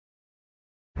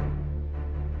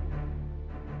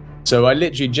So I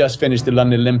literally just finished the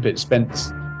London Olympics,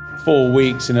 spent 4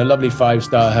 weeks in a lovely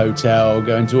 5-star hotel,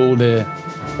 going to all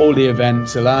the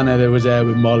events. Alana there was there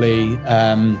with Molly.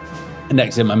 And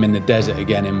next time I'm in the desert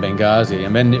again in Benghazi.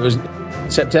 And then it was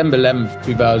September 11th,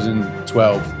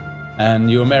 2012,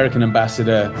 and your American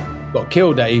ambassador got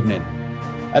killed that evening.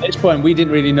 At this point, we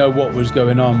didn't really know what was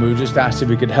going on. We were just asked if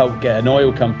we could help get an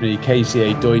oil company,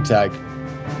 KCA Deutag,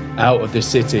 out of the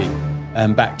city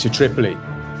and back to Tripoli.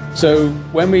 So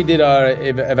when we did our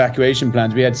evacuation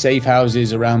plans, we had safe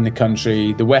houses around the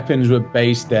country. The weapons were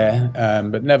based there,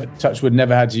 but Touchwood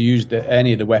never had to use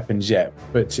any of the weapons yet.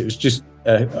 But it was just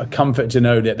a comfort to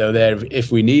know that they were there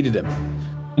if we needed them.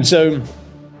 And so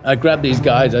I grabbed these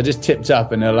guys. I just tipped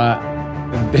up, and they're like,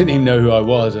 I didn't even know who I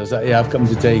was. I was like, yeah, I've come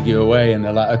to take you away. And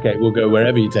they're like, okay, we'll go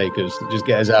wherever you take us. Just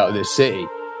get us out of this city.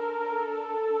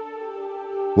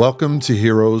 Welcome to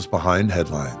Heroes Behind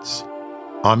Headlines.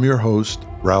 I'm your host,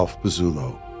 Ralph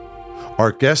Pezzullo.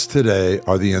 Our guests today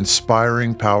are the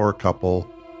inspiring power couple,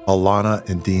 Alana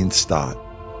and Dean Stott.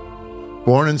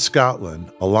 Born in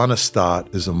Scotland, Alana Stott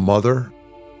is a mother,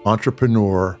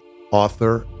 entrepreneur,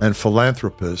 author, and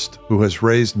philanthropist who has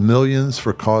raised millions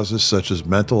for causes such as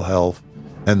mental health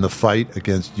and the fight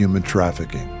against human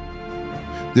trafficking.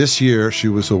 This year, she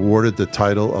was awarded the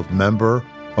title of Member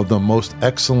of the Most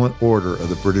Excellent Order of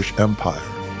the British Empire,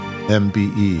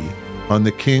 MBE, on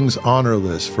the King's Honor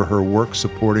List for her work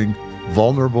supporting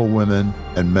vulnerable women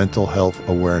and mental health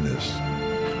awareness.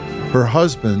 Her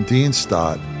husband, Dean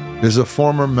Stott, is a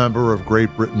former member of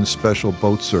Great Britain's Special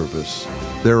Boat Service,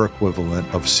 their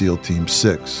equivalent of SEAL Team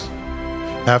 6.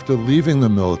 After leaving the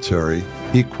military,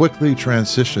 he quickly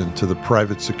transitioned to the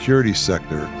private security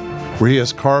sector, where he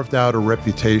has carved out a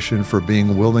reputation for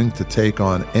being willing to take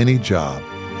on any job,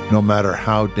 no matter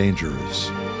how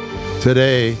dangerous.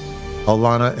 Today,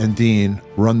 Alana and Dean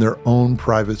run their own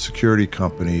private security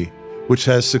company, which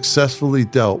has successfully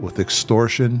dealt with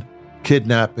extortion,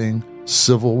 kidnapping,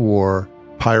 civil war,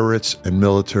 pirates, and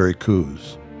military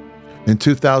coups. In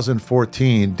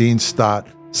 2014, Dean Stott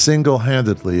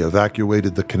single-handedly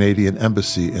evacuated the Canadian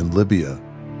embassy in Libya,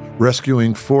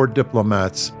 rescuing 4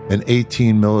 diplomats and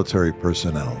 18 military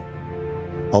personnel.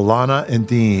 Alana and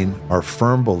Dean are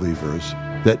firm believers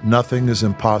that nothing is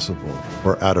impossible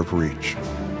or out of reach.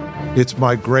 It's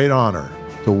my great honor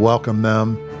to welcome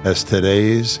them as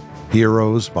today's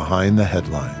Heroes Behind the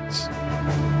Headlines.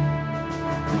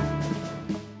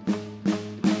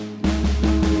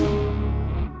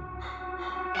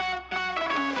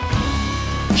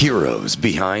 Heroes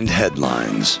Behind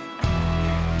Headlines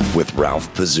with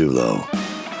Ralph Pezzullo.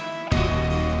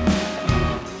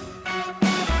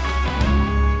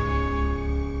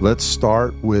 Let's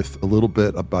start with a little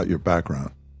bit about your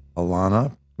background.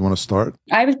 Alana, you want to start?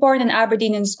 I was born in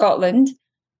Aberdeen in Scotland,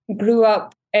 grew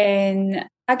up in,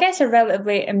 I guess, a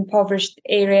relatively impoverished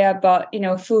area, but,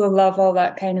 full of love, all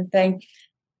that kind of thing.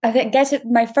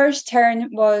 My first turn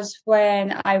was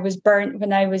when I was burnt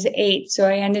when I was 8. So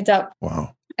I ended up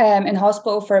in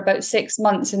hospital for about 6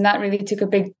 months, and that really took a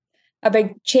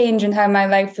big change in how my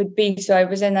life would be. So I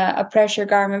was in a pressure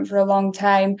garment for a long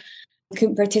time,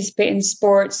 couldn't participate in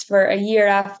sports for a year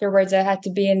afterwards. I had to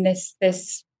be in this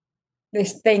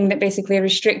thing that basically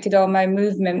restricted all my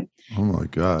movement. Oh my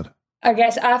God. I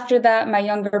guess after that, my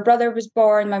younger brother was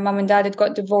born. My mum and dad had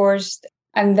got divorced.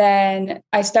 And then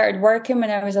I started working when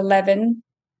I was 11.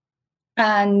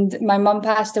 And my mum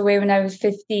passed away when I was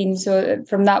 15. So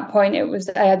from that point,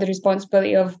 I had the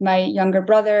responsibility of my younger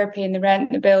brother, paying the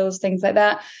rent, the bills, things like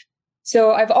that.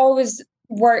 So I've always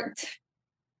worked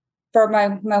for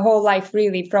my whole life,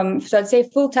 really. So I'd say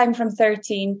full-time from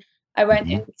 13. I went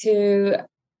into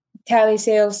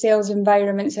telesales, sales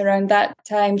environments around that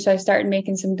time. So I started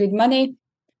making some good money.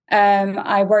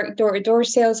 I worked door-to-door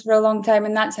sales for a long time,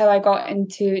 and that's how I got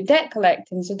into debt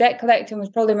collecting. So debt collecting was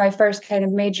probably my first kind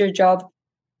of major job.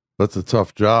 That's a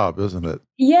tough job, isn't it?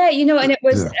 Yeah, and it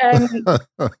was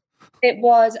it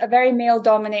was a very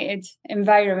male-dominated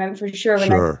environment for sure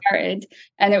when I started.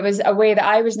 And it was a way that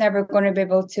I was never going to be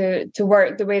able to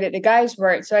work the way that the guys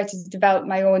worked. So I had to develop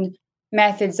my own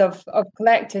methods of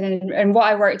collecting. And what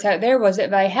I worked out there was that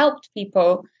if I helped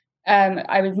people,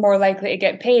 I was more likely to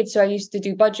get paid. So I used to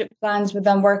do budget plans with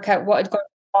them, work out what had gone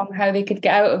wrong, how they could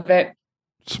get out of it.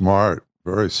 Smart,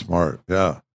 very smart.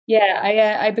 Yeah.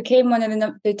 Yeah, I became one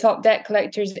of the top debt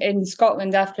collectors in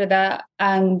Scotland after that,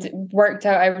 and worked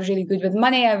out I was really good with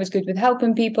money. I was good with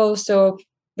helping people. So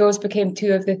those became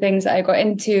 2 of the things that I got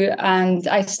into. And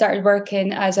I started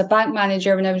working as a bank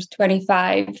manager when I was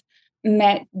 25.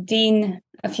 Met Dean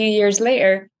a few years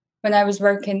later when I was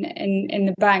working in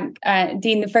the bank.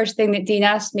 Dean, the first thing that Dean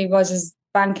asked me was, is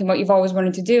banking what you've always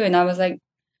wanted to do? And I was like,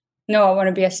 no, I want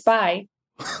to be a spy.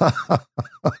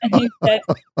 And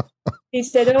he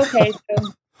said, okay.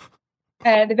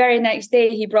 So the very next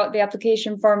day, he brought the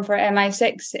application form for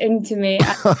MI6 into me.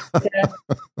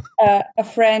 And, a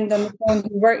friend on the phone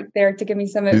who worked there to give me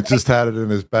some advice. He just had it in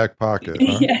his back pocket.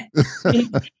 Huh? Yeah,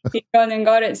 he'd gone and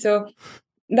got it. So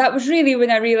that was really when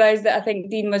I realized that I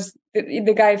think Dean was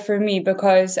the guy for me,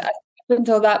 because up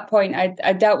until that point,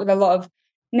 I dealt with a lot of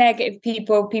negative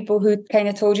people who kind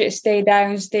of told you to stay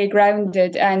down, stay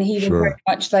grounded, and he was very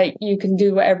much like, you can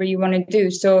do whatever you want to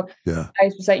do. So I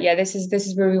was like, yeah, this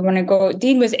is where we want to go.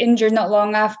 Dean was injured not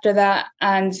long after that,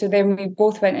 and so then we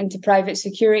both went into private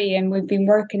security, and we've been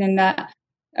working in that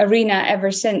arena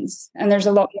ever since. And there's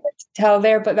a lot more to tell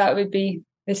there, but that would be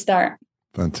the start.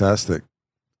 Fantastic.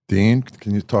 Dean,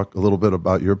 can you talk a little bit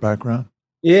about your background?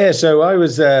 Yeah, so I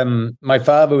was, my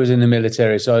father was in the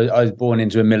military, so I was born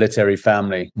into a military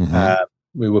family. Mm-hmm.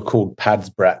 We were called Pads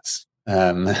Brats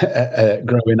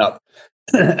growing up.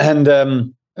 And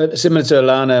similar to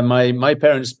Alana, my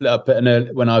parents split up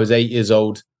when I was 8 years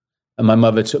old, and my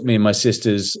mother took me and my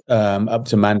sisters up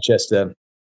to Manchester.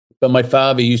 But my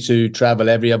father used to travel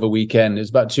every other weekend. It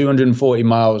was about 240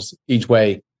 miles each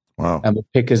way. Wow. And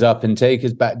would pick us up and take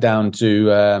us back down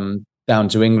to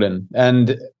England. And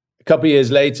a couple of years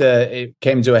later, it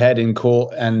came to a head in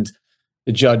court, and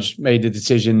the judge made the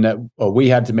decision we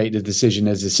had to make the decision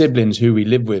as the siblings who we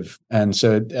live with. And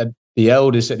so at the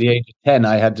eldest, at the age of 10,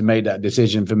 I had to make that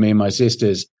decision for me and my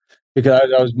sisters, because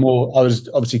I was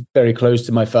obviously very close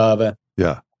to my father.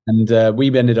 Yeah. And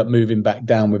we ended up moving back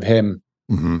down with him.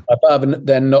 Mm-hmm. My father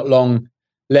then not long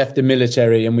left the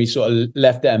military, and we sort of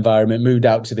left that environment, moved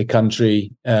out to the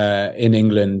country in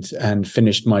England, and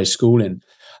finished my schooling.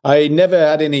 I never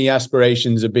had any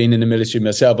aspirations of being in the military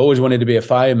myself. I always wanted to be a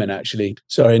fireman, actually.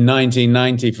 So in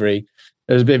 1993,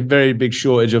 there was a very big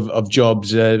shortage of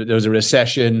jobs. There was a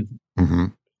recession,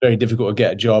 very difficult to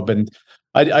get a job. And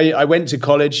I went to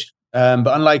college, but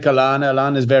unlike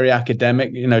Alana's very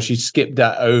academic. You know, she skipped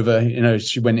that over. You know,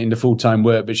 she went into full-time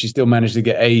work, but she still managed to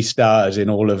get A stars in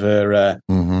all of her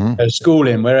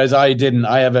schooling, whereas I didn't.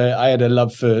 I had a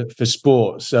love for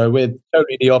sport, so we're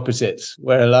totally the opposites.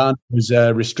 Where Alana was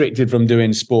restricted from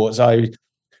doing sports, I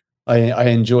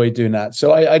enjoyed doing that.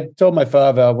 So I told my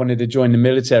father I wanted to join the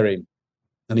military,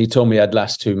 and he told me I'd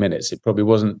last 2 minutes. It probably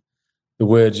wasn't the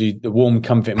warm,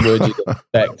 comforting words you'd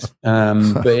expect,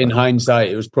 but in hindsight,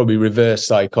 it was probably reverse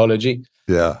psychology.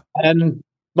 Yeah. And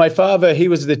my father, he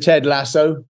was the Ted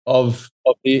Lasso of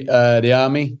the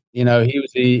army. You know, he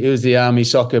was the army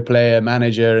soccer player,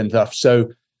 manager, and stuff.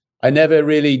 So I never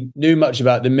really knew much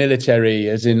about the military,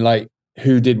 as in like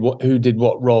who did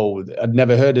what role. I'd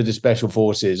never heard of the special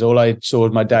forces. All I saw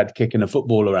was my dad kicking a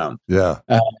football around. Yeah.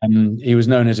 He was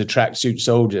known as a tracksuit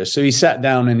soldier. So he sat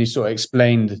down and he sort of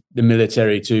explained the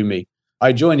military to me.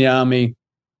 I joined the army,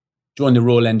 joined the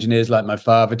Royal Engineers like my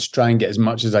father, to try and get as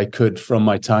much as I could from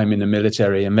my time in the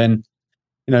military. And then,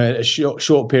 you know, a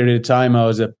short period of time, I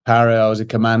was a para, I was a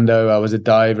commando, I was a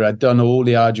diver. I'd done all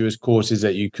the arduous courses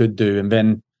that you could do. And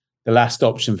then the last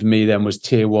option for me then was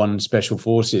Tier 1 Special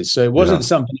Forces. So it wasn't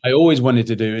something I always wanted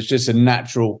to do. It's just a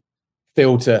natural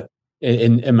filter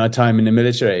in my time in the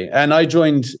military. And I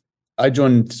joined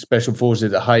Special Forces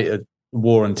at the height of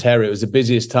war on terror. It was the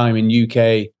busiest time in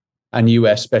UK and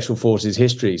US Special Forces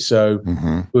history. So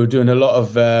we were doing a lot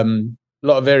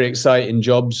of very exciting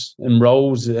jobs and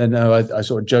roles. And I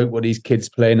sort of joke what these kids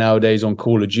play nowadays on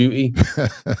Call of Duty.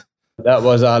 That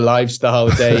was our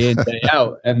lifestyle day in, day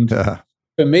out. And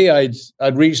for me, I'd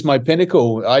reached my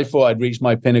pinnacle. I thought I'd reached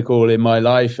my pinnacle in my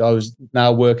life. I was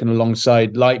now working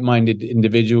alongside like-minded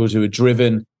individuals who were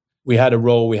driven. We had a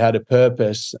role, we had a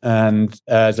purpose. And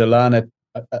as Alana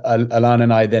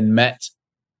and I then met,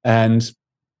 and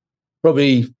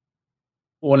probably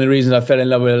one of the reasons I fell in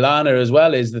love with Alana as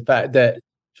well is the fact that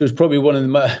she was probably one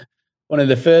of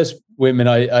the first women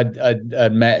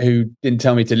I'd met who didn't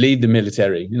tell me to leave the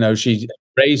military. You know, she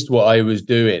embraced what I was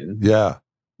doing. Yeah.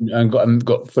 And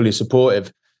got fully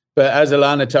supportive. But as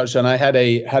Alana touched on, I had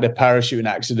a parachuting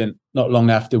accident not long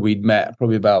after we'd met,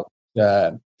 probably about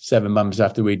 7 months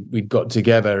after we'd got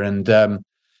together. And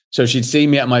so she'd seen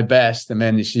me at my best, and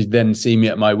then she'd then seen me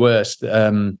at my worst.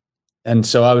 And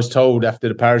so I was told after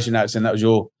the parachuting accident,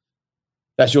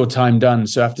 that's your time done.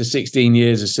 So after 16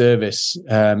 years of service,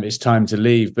 it's time to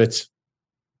leave. But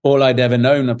all I'd ever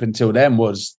known up until then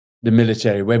was the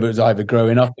military, whether it was either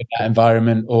growing up in that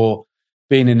environment or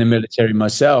being in the military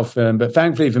myself. But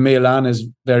thankfully for me, Alana's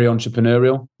very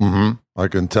entrepreneurial. I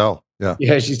can tell. Yeah.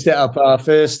 Yeah, she set up our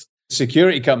first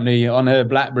security company on her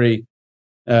BlackBerry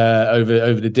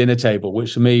over the dinner table,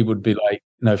 which for me would be like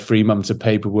 3 months of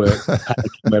paperwork,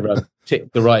 panicking whether I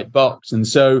ticked the right box. And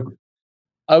so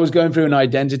I was going through an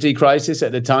identity crisis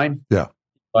at the time. Yeah.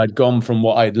 I'd gone from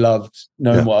what I'd loved,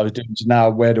 knowing what I was doing, to now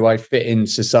where do I fit in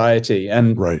society?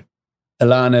 And Right.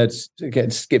 Alana,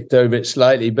 get skipped over it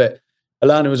slightly, but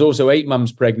Alana was also 8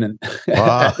 months pregnant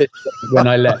when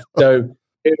I left. So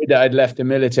I'd left the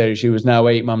military, she was now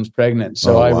 8 months pregnant.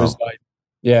 So I was like,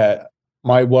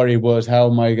 my worry was,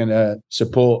 how am I going to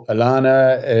support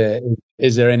Alana?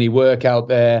 Is there any work out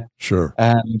there? Sure.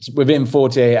 And within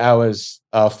 48 hours,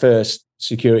 our first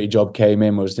security job came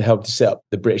in, was to help to set up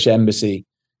the British Embassy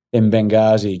in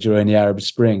Benghazi during the Arab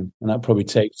Spring. And that probably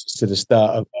takes us to the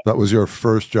start of... That was your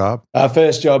first job? Our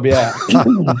first job, yeah.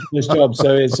 First job.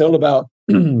 So it's all about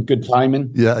good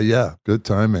timing. Yeah. Good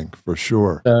timing, for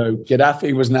sure. So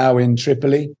Gaddafi was now in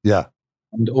Tripoli. Yeah.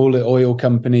 And all the oil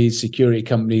companies, security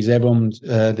companies, everyone,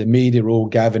 the media were all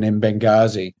gathered in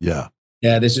Benghazi. Yeah.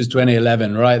 Yeah, this is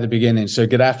 2011, right at the beginning. So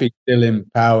Gaddafi's still in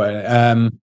power.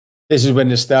 This is when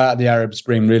the start of the Arab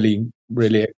Spring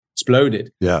really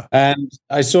exploded. Yeah. And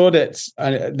I saw that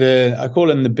I call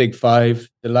them the big five,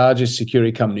 the largest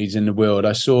security companies in the world.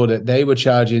 I saw that they were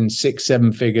charging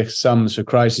 6-7 figure sums for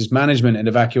crisis management and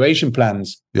evacuation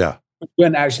plans. Yeah.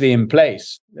 Weren't actually in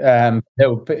place. They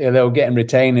were getting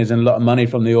retainers and a lot of money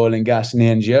from the oil and gas and the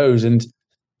NGOs. And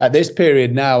at this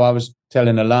period now, I was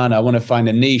telling Alana, I want to find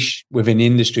a niche within the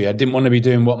industry. I didn't want to be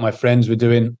doing what my friends were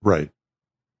doing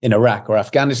in Iraq or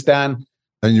Afghanistan.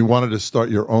 And you wanted to start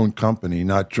your own company,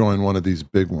 not join one of these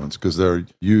big ones, because they're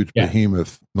huge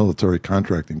behemoth military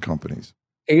contracting companies.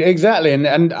 Exactly.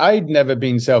 And I'd never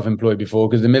been self-employed before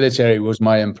because the military was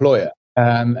my employer.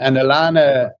 And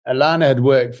Alana had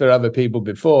worked for other people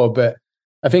before, but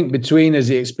I think between us,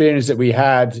 the experience that we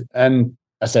had, and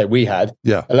I say we had,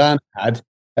 Alana had,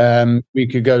 we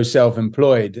could go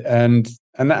self-employed, and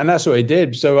that's what I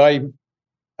did. So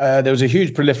there was a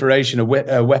huge proliferation of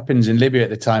weapons in Libya at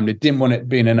the time. They didn't want it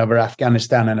being another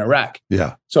Afghanistan and Iraq.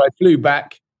 Yeah. So I flew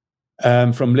back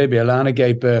from Libya. Alana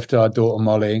gave birth to our daughter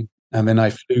Molly, and then I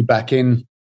flew back in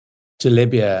to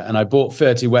Libya, and I bought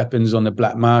 30 weapons on the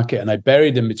black market, and I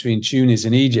buried them between Tunis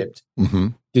and Egypt,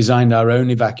 designed our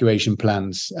own evacuation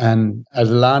plans. And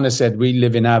as Alana said, we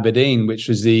live in Aberdeen, which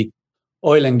was the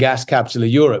oil and gas capital of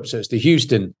Europe. So it's the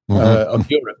Houston of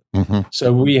Europe.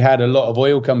 So we had a lot of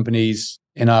oil companies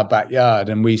in our backyard,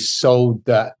 and we sold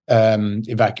that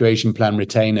evacuation plan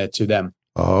retainer to them.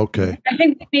 Oh, okay. I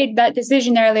think we made that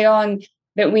decision early on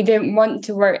that we didn't want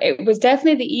to work. It was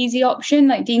definitely the easy option.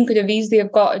 Like Dean could have easily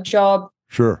have got a job,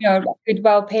 sure, a good,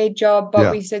 well-paid job,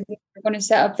 but we said we're going to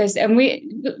set up this, and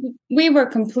we were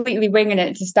completely winging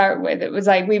it to start with. It was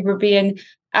like we were being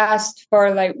asked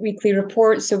for like weekly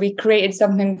reports, so we created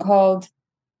something called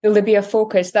the Libya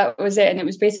Focus. That was it, and it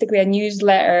was basically a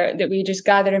newsletter that we just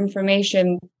gather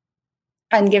information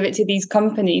and give it to these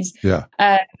companies. Yeah.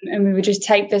 And we would just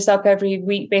type this up every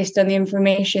week based on the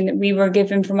information that we were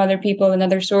given from other people and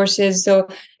other sources. So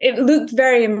it looked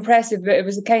very impressive, but it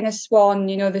was a kind of swan,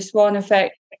 the swan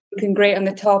effect, looking great on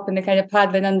the top and the kind of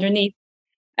paddling underneath.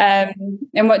 And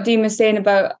what Dean was saying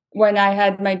about when I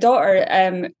had my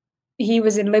daughter, he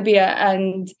was in Libya,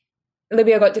 and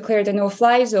Libya got declared a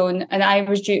no-fly zone, and I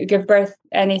was due to give birth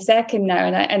any second now.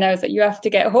 And I was like, you have to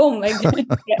get home.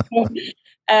 Get home.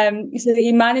 So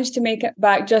he managed to make it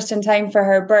back just in time for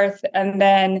her birth. And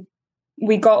then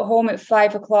we got home at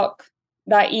 5:00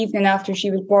 that evening after she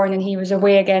was born, and he was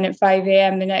away again at 5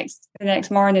 a.m. the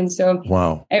next morning. So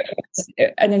wow, it was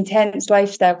an intense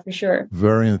lifestyle for sure.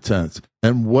 Very intense.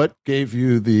 And what gave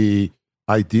you the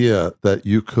idea that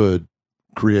you could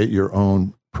create your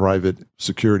own private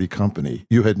security company?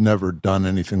 You had never done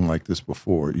anything like this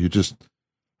before. You just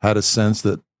had a sense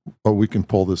that, we can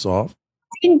pull this off.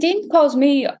 Dean calls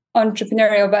me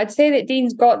entrepreneurial, but I'd say that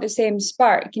Dean's got the same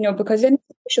spark, because in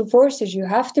special forces, you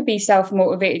have to be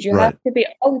self-motivated. You have to be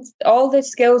all the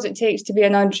skills it takes to be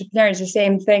an entrepreneur is the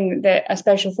same thing that a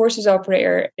special forces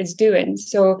operator is doing.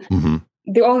 So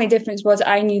the only difference was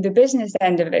I knew the business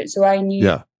end of it. So I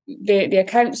knew the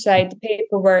account side, the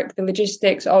paperwork, the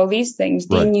logistics, all these things.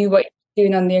 Dean knew what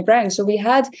doing on the ground. So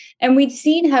we'd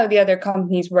seen how the other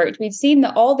companies worked. We'd seen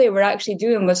that all they were actually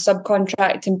doing was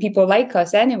subcontracting people like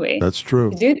us anyway. That's true.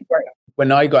 To do the work.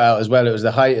 When I got out as well, it was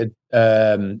the height of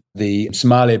the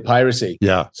Somalia piracy.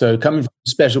 Yeah. So coming from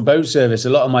special boat service, a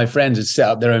lot of my friends had set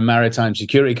up their own maritime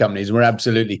security companies and were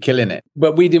absolutely killing it.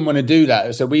 But we didn't want to do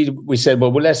that. So we said,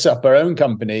 well, let's set up our own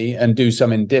company and do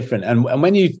something different. And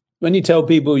when you tell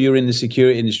people you're in the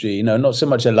security industry, not so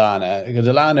much Alana, because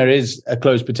Alana is a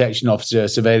close protection officer, a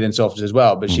surveillance officer as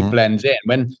well, but she blends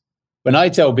in. when I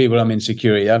tell people I'm in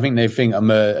security, I think they think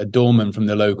I'm a doorman from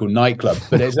the local nightclub.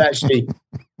 But it's actually,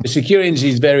 the security industry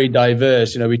is very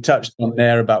diverse. We touched on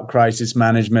there about crisis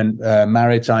management,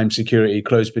 maritime security,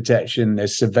 close protection.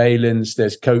 There's surveillance,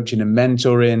 there's coaching and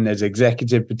mentoring, there's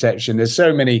executive protection. There's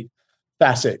so many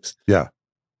facets. Yeah.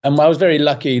 And I was very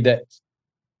lucky that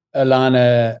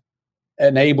Alana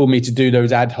enabled me to do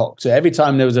those ad hoc. So every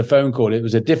time there was a phone call, it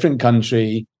was a different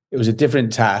country, it was a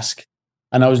different task.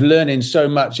 And I was learning so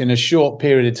much in a short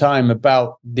period of time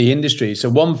about the industry. So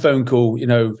one phone call,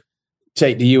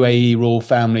 take the UAE royal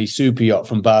family super yacht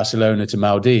from Barcelona to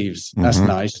Maldives. That's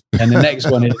nice. And the next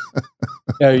one is,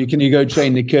 can you go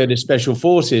train the Kurdish special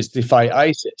forces to fight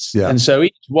ISIS? Yeah. And so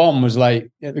each one was like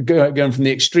going from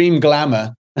the extreme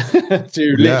glamour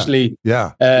to literally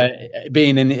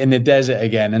being in the desert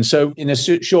again. And so in a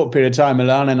short period of time,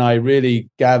 Alana and I really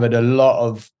gathered a lot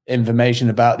of information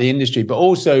about the industry, but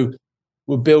also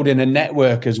we're building a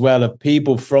network as well of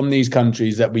people from these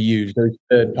countries that we use, those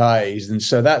third parties. And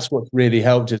so that's what really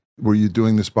helped us. Were you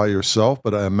doing this by yourself?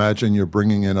 But I imagine you're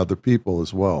bringing in other people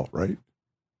as well, right?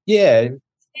 Yeah.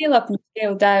 Scale up and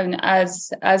scale down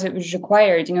as it was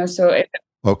required, so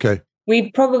okay.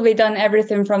 We've probably done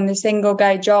everything from the single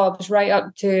guy jobs right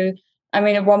up to,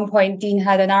 at one point, Dean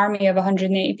had an army of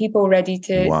 180 people ready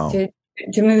to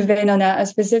move in on a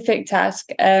specific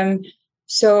task.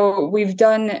 So we've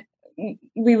done,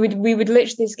 we would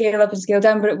literally scale up and scale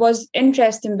down, but it was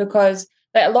interesting because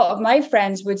a lot of my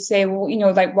friends would say, well,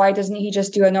 why doesn't he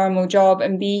just do a normal job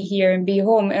and be here and be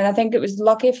home? And I think it was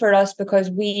lucky for us because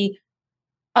we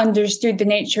understood the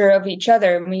nature of each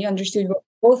other and we understood what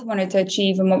we both wanted to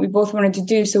achieve and what we both wanted to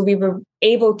do. So we were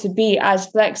able to be as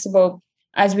flexible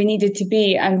as we needed to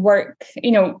be and work,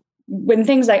 when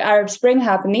things like Arab Spring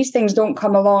happen, these things don't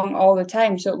come along all the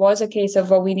time. So it was a case of,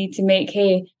 we need to make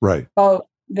hay. Right. Well,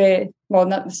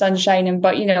 not the sun shining,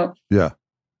 but Yeah.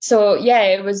 So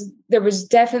there was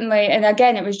definitely, and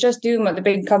again, it was just doing what the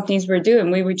big companies were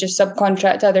doing. We would just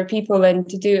subcontract other people in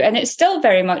to do, and it's still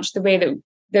very much the way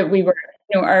that we were,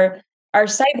 our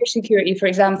cybersecurity, for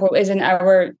example, isn't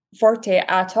our forte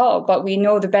at all, but we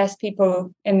know the best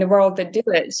people in the world that do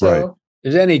it. So right.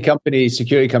 If any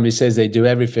security company says they do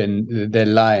everything, they're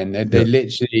lying. They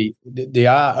literally, the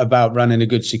art about running a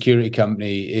good security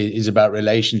company is about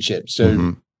relationships.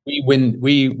 So we win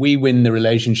the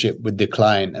relationship with the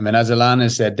client. As Alana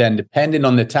said, then depending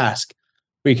on the task,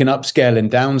 we can upscale and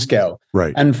downscale.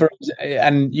 Right. And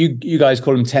you guys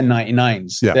call them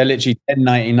 1099s. Yeah. They're literally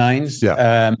 1099s.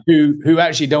 Yeah. Who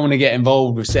actually don't want to get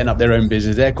involved with setting up their own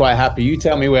business. They're quite happy. You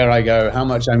tell me where I go, how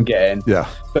much I'm getting. Yeah.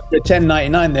 But for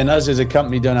 1099, then us as a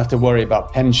company don't have to worry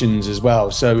about pensions as well.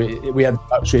 So we have the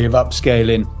luxury of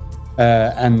upscaling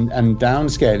and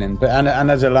downscaling. But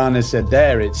and as Alana said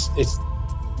there,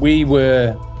 we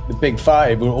were the big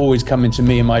five. Were always coming to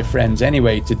me and my friends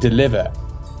anyway to deliver.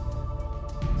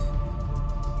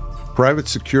 Private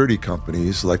security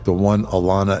companies like the one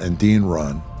Alana and Dean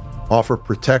run offer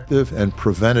protective and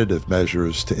preventative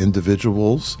measures to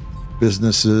individuals,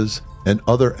 businesses, and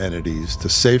other entities to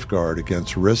safeguard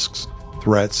against risks,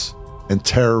 threats, and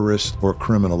terrorist or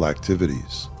criminal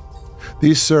activities.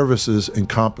 These services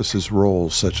encompasses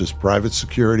roles such as private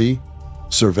security,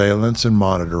 surveillance and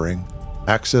monitoring,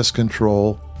 access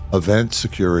control, event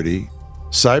security,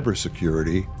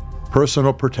 cybersecurity,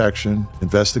 personal protection,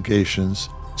 investigations,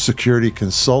 security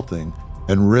consulting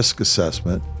and risk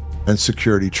assessment, and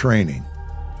security training.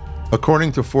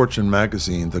 According to Fortune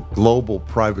magazine, the global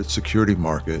private security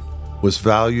market was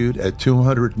valued at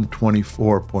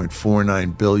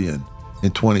 $224.49 billion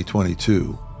in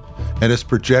 2022 and is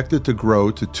projected to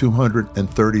grow to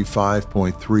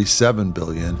 $235.37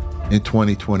 billion in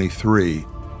 2023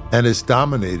 and is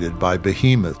dominated by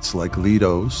behemoths like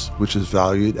Leidos, which is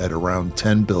valued at around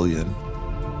 $10 billion,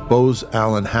 Bose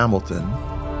Allen Hamilton,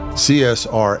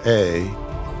 CSRA,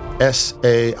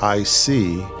 SAIC,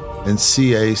 and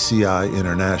CACI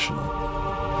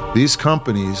International. These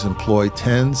companies employ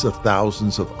tens of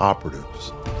thousands of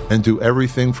operatives and do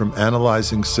everything from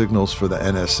analyzing signals for the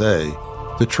NSA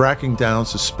to tracking down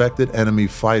suspected enemy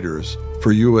fighters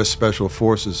for U.S. Special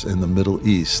Forces in the Middle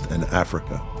East and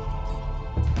Africa.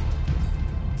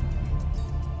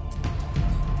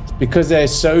 Because they're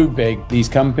so big, these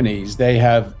companies, they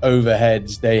have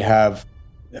overheads, they have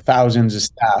thousands of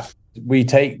staff. We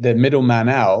take the middleman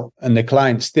out and the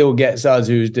client still gets us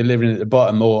who's delivering at the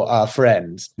bottom or our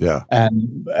friends. Yeah.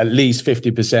 And at least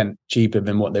 50% cheaper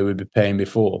than what they would be paying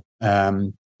before.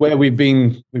 Where we've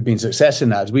been successful in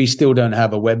that is we still don't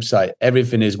have a website.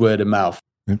 Everything is word of mouth.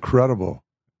 Incredible.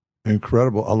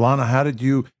 Alana, how did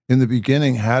you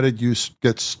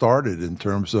get started in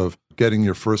terms of getting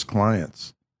your first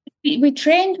clients? We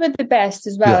trained with the best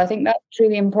as well. Yeah. I think that's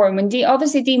really important. When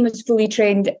Dean was fully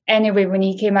trained anyway when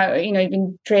he came out. He'd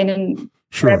been training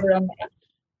forever on that.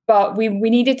 But we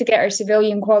needed to get our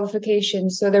civilian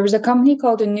qualifications. So there was a company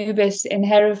called Anubis in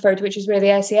Hereford, which is where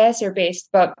the SAS are based.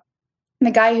 But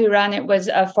the guy who ran it was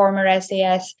a former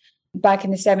SAS back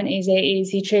in the 70s, 80s.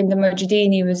 He trained the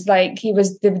Mujahideen. He was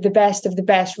the best of the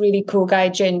best, really cool guy,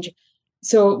 Ginge.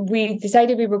 So we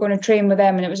decided we were going to train with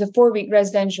them, and it was a 4-week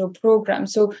residential program.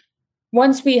 So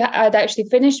once we had actually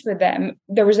finished with them,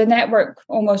 there was a network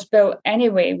almost built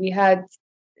anyway. We had,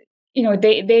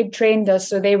 they'd trained us,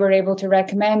 so they were able to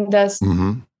recommend us.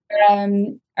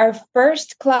 Mm-hmm. Our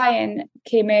first client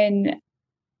came in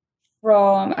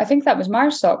from, I think that was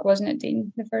Marsoc, wasn't it,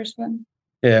 Dean? The first one?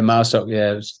 Yeah, Marsoc,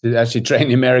 yeah. It was actually trained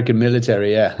the American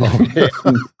military, yeah.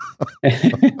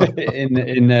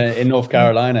 in North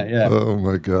Carolina, yeah. Oh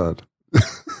my God.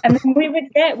 And then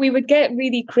we would get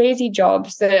really crazy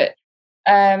jobs that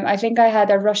I think I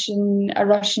had a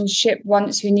Russian ship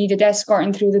once who needed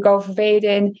escorting through the Gulf of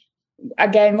Aden.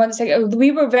 Again,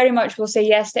 we were very much, we'll say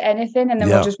yes to anything, and then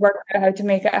we'll just work out how to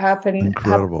make it happen.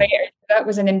 Incredible. That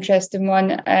was an interesting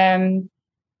one.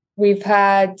 We've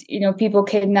had, people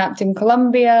kidnapped in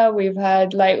Colombia. We've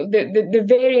had like the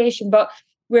variation, but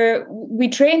we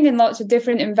trained in lots of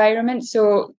different environments.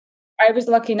 So I was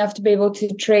lucky enough to be able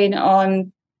to train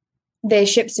on the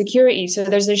ship security. So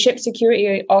there's a ship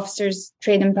security officers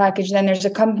training package. Then there's a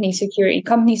company security.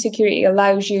 Company security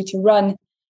allows you to run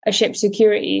a ship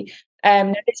security.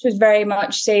 This was very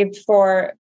much saved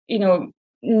for,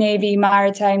 Navy,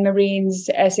 Maritime, Marines,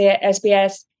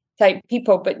 SBS type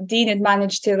people. But Dean had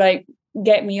managed to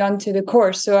get me onto the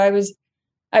course. So I was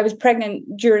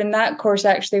pregnant during that course,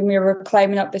 actually, and we were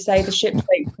climbing up the side of ships,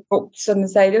 boats on the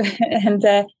side of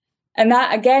it. And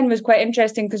that, again, was quite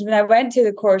interesting because when I went to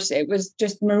the course, it was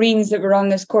just Marines that were on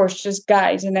this course, just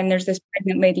guys. And then there's this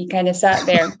pregnant lady kind of sat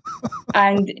there.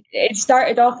 And it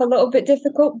started off a little bit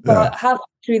difficult, but halfway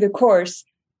through the course,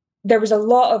 there was a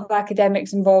lot of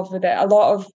academics involved with it.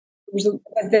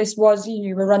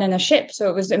 You were running a ship. So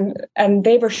it was, and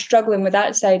they were struggling with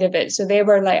that side of it. So they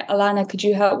were like, Alana, could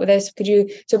you help with this?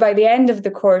 So by the end of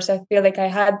the course, I feel like I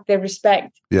had the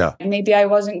respect. Yeah. And maybe I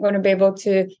wasn't going to be able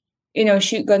to,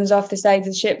 shoot guns off the sides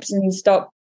of ships and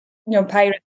stop,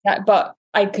 pirates, but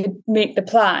I could make the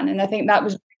plan. And I think that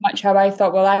was much how I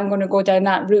thought, well, I'm going to go down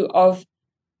that route of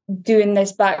doing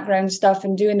this background stuff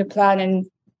and doing the plan. And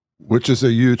which is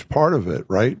a huge part of it,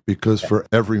 right? Because for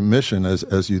every mission,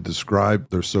 as you described,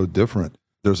 they're so different.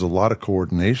 There's a lot of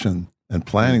coordination and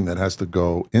planning that has to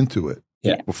go into it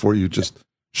before you just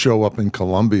show up in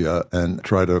Colombia and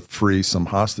try to free some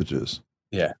hostages.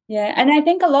 Yeah. Yeah. And I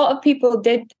think a lot of people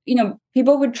did,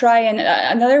 people would try, and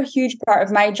another huge part of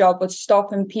my job was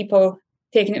stopping people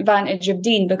taking advantage of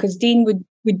Dean, because Dean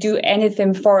would do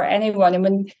anything for anyone. And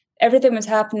when everything was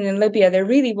happening in Libya, there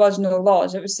really was no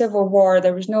laws. It was civil war.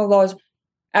 There was no laws.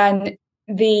 And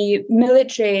the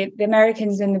military, the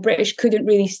Americans and the British couldn't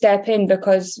really step in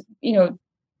because,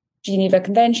 Geneva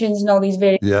Conventions and all these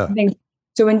various things.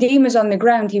 So when Dean was on the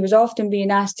ground, he was often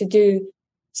being asked to do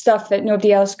stuff that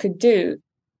nobody else could do,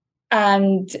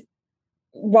 and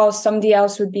while somebody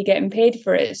else would be getting paid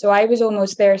for it. So I was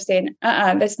almost there saying,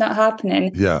 that's not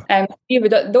happening. Yeah.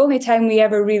 The only time we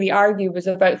ever really argue was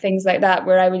about things like that,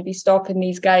 where I would be stopping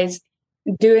these guys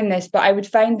doing this. But I would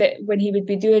find that when he would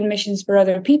be doing missions for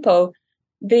other people,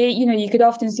 they, you could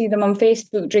often see them on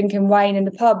Facebook drinking wine in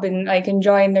the pub and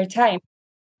enjoying their time.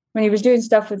 When he was doing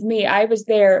stuff with me, I was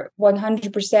there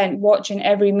 100% watching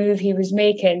every move he was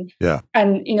making. Yeah.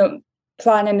 And,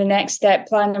 planning the next step,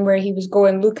 planning where he was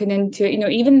going, looking into,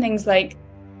 even things like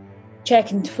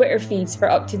checking Twitter feeds for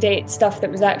up-to-date stuff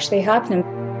that was actually happening.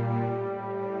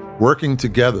 Working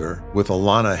together with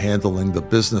Alana handling the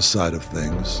business side of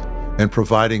things and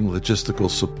providing logistical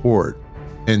support,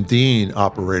 and Dean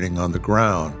operating on the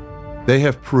ground, they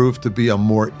have proved to be a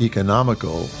more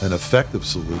economical and effective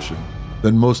solution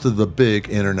than most of the big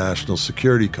international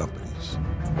security companies.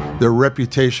 Their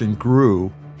reputation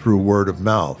grew through word of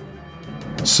mouth.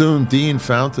 Soon, Dean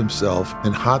found himself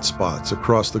in hotspots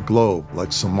across the globe like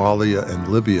Somalia and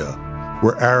Libya,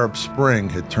 where Arab Spring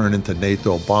had turned into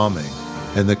NATO bombing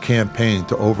and the campaign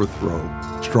to overthrow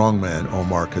strongman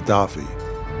Omar Gaddafi.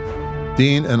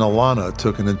 Dean and Alana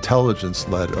took an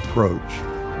intelligence-led approach.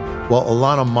 While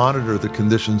Alana monitored the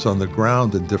conditions on the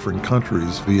ground in different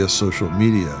countries via social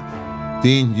media,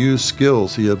 Dean used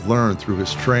skills he had learned through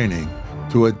his training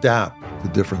to adapt to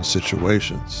different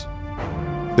situations.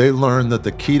 They learned that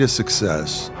the key to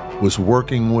success was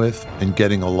working with and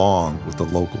getting along with the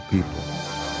local people.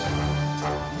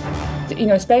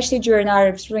 especially during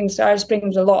Arab Spring. So Arab Spring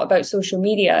was a lot about social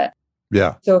media.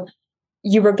 Yeah. So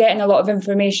you were getting a lot of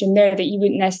information there that you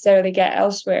wouldn't necessarily get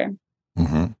elsewhere.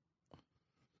 Mm-hmm.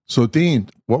 So, Dean,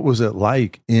 what was it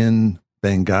like in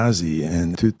Benghazi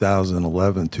in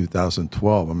 2011,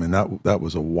 2012? I mean, that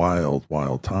was a wild,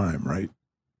 wild time, right?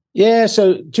 Yeah,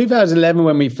 so 2011,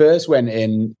 when we first went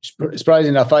in, surprisingly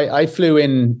enough, I flew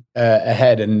in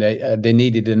ahead, and they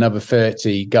needed another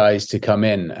 30 guys to come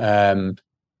in.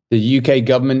 The UK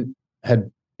government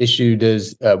had issued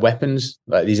us weapons,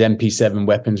 like these MP7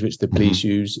 weapons, which the police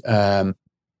use. But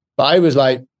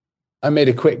I made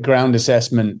a quick ground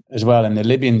assessment as well, and the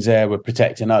Libyans there were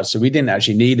protecting us, so we didn't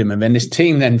actually need them. And then this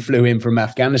team then flew in from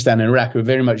Afghanistan and Iraq, who were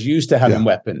very much used to having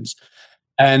weapons.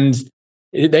 And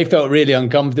they felt really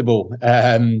uncomfortable,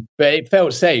 but it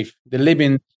felt safe. The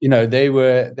Libyans, they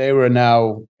were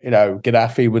now,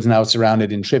 Gaddafi was now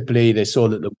surrounded in Tripoli. They saw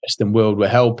that the Western world were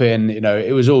helping.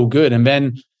 It was all good. And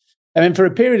then for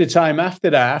a period of time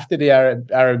after that, after the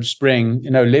Arab Spring,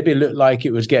 Libya looked like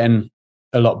it was getting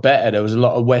a lot better. There was a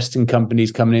lot of Western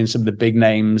companies coming in, some of the big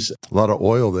names. A lot of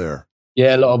oil there.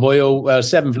 Yeah, a lot of oil.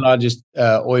 Seventh largest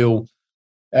oil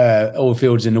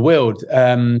fields in the world.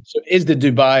 So it is the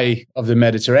Dubai of the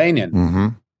Mediterranean. Mm-hmm.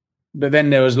 But then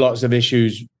there was lots of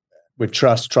issues with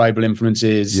trust, tribal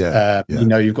influences.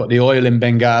 You've got the oil in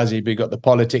Benghazi, but you've got the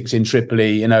politics in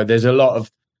Tripoli. There's a lot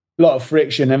of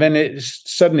friction, and then it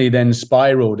suddenly then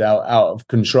spiraled out of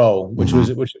control, which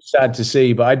was sad to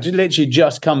see. But I literally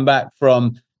just come back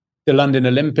from the London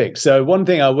Olympics. So one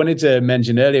thing I wanted to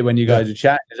mention earlier when you guys were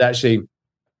chatting is actually,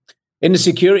 in the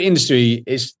security industry,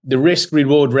 it's the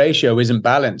risk-reward ratio isn't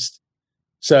balanced.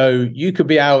 So you could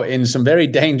be out in some very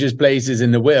dangerous places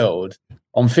in the world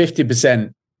on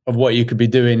 50% of what you could be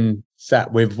doing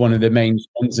sat with one of the main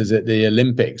sponsors at the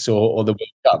Olympics or the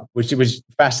World Cup, which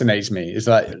fascinates me. It's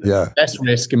like less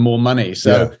risk and more money.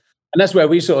 So, and that's where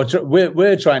we sort of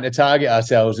we're trying to target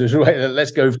ourselves.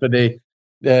 Let's go for the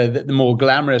more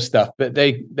glamorous stuff, but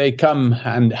they come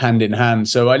hand in hand.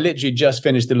 So I literally just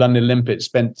finished the London Olympics,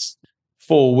 spent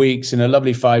 4 weeks in a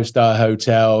lovely 5-star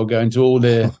hotel, going to all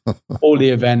the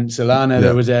events. Alana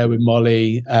there was there with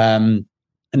Molly. And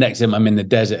next time I'm in the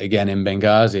desert again in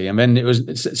Benghazi. And then it was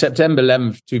September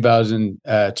 11th,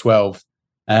 2012,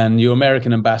 and your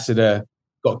American ambassador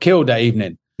got killed that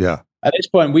evening. Yeah. At this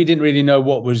point, we didn't really know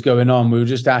what was going on. We were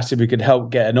just asked if we could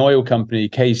help get an oil company,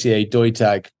 KCA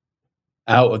Deutag,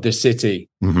 out of the city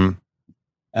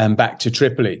and back to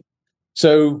Tripoli.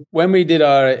 So when we did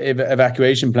our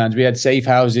evacuation plans, we had safe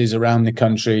houses around the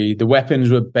country. The weapons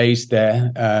were based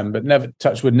there, but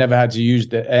never had to use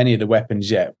any of the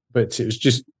weapons yet. But it was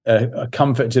just a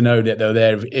comfort to know that they were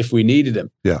there if we needed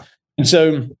them. Yeah. And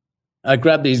so I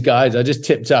grabbed these guys. I just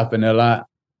tipped up, and they're like,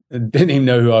 didn't even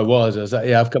know who I was. I was like,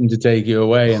 I've come to take you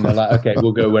away. And they're like, okay,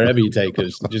 we'll go wherever you take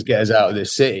us. Just get us out of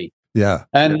this city. Yeah.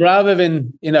 And rather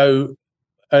than,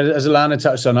 as Alana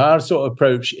touched on, our sort of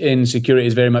approach in security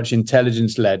is very much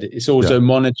intelligence-led. It's also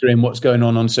monitoring what's going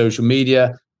on social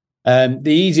media. The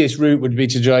easiest route would be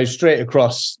to drive straight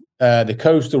across the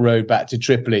coastal road back to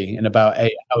Tripoli in about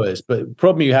 8 hours. But the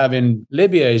problem you have in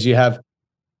Libya is you have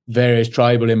various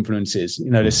tribal influences.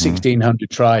 There's 1,600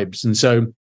 tribes. And so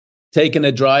taking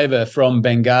a driver from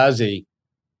Benghazi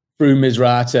through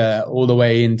Misrata all the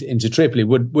way into Tripoli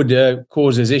would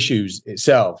cause us issues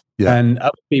itself. Yeah. And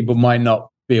other people might not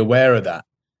be aware of that.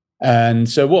 And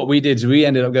so what we did is we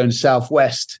ended up going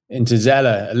southwest into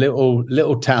Zella, a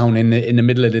little town in the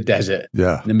middle of the desert,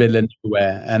 in the middle of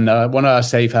nowhere. And one of our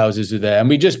safe houses was there. And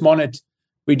we just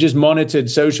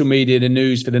monitored social media, the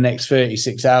news for the next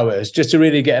 36 hours, just to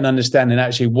really get an understanding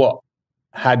actually what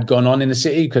had gone on in the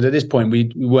city. Because at this point,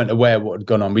 we weren't aware of what had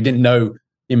gone on. We didn't know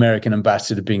the American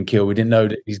ambassador had been killed. We didn't know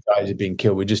that these guys had been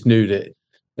killed. We just knew that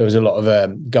there was a lot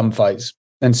of gunfights.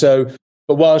 And so,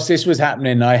 but whilst this was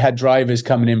happening, I had drivers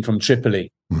coming in from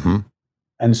Tripoli.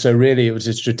 And so really it was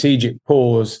a strategic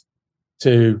pause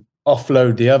to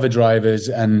offload the other drivers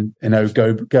and,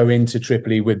 go into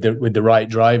Tripoli with the right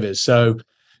drivers. So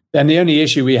then the only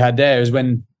issue we had there is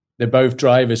when the both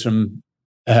drivers from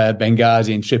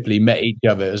Benghazi and Tripoli met each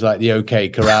other. It was like the OK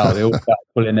Corral. They all started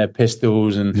pulling their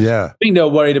pistols, and I think they were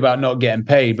worried about not getting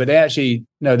paid, but they actually,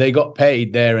 they got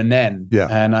paid there and then. Yeah.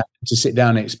 And I had to sit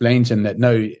down and explain to them that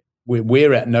no,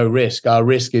 we're at no risk. Our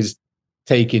risk is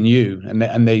taking you,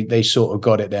 and they sort of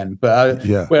got it then. But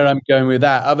where I'm going with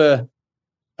that,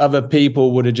 other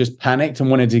people would have just panicked and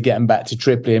wanted to get them back to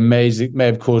Tripoli, and may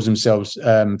have caused themselves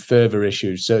further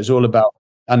issues. So it's all about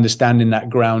understanding that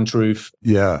ground truth.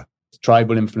 Yeah.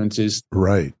 tribal influences.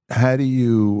 Right. How do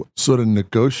you sort of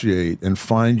negotiate and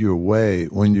find your way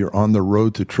when you're on the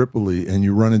road to Tripoli and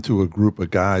you run into a group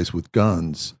of guys with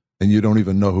guns and you don't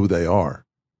even know who they are?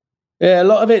 Yeah, a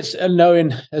lot of it's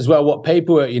knowing as well what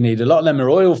paperwork you need. A lot of them are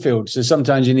oil fields, so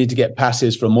sometimes you need to get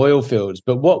passes from oil fields.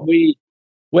 But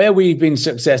where we've been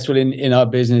successful in our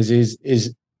business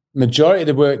is majority of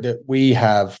the work that we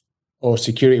have, or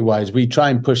security-wise, we try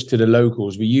and push to the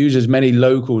locals. We use as many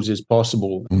locals as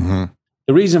possible. Mm-hmm.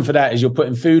 The reason for that is you're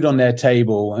putting food on their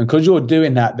table, and because you're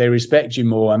doing that, they respect you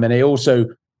more, and then they also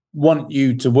want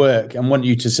you to work and want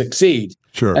you to succeed.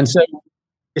 Sure. And so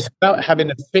it's about having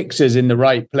the fixers in the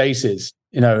right places.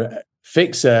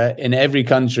 Fixer in every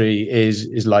country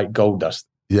is like gold dust.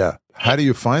 Yeah. How do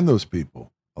you find those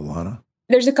people, Alana?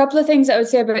 There's a couple of things I would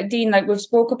say about Dean. Like, we've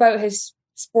spoke about his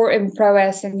sporting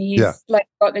prowess, and he's like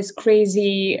got this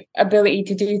crazy ability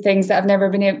to do things that I've never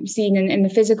been seen in the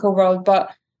physical world.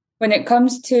 But when it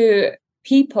comes to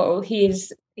people,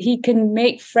 he can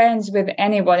make friends with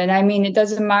anyone. And I mean, it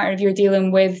doesn't matter if you're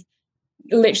dealing with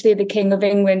literally the King of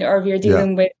England or if you're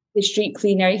dealing with the street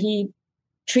cleaner. He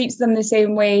treats them the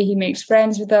same way. He makes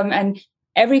friends with them. And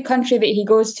every country that he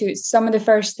goes to, some of the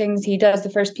first things he does, the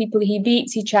first people he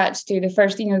meets, he chats to, the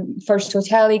first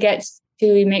hotel he gets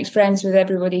to, he makes friends with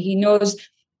everybody. He knows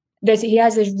this. He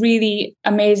has this really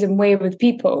amazing way with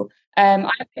people. I'm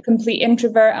a complete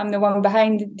introvert. I'm the one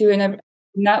behind doing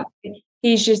that.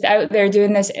 He's just out there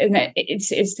doing this, and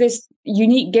it's this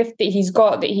unique gift that he's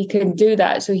got, that he can do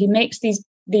that. So he makes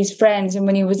these friends. And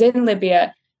when he was in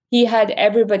Libya, he had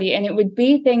everybody, and it would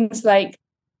be things like,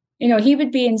 he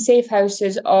would be in safe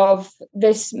houses of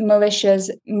this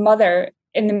militia's mother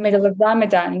in the middle of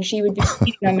Ramadan, and she would be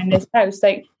feeding them in this house.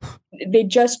 Like, they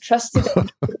just trusted him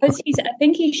because I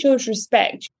think he shows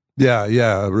respect.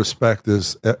 Yeah. Respect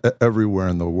is everywhere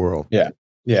in the world. Yeah.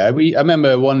 I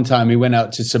remember one time we went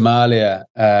out to Somalia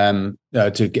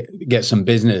to get some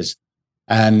business.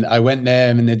 And I went there,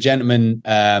 and the gentleman,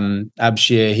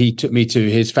 Abshir, he took me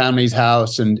to his family's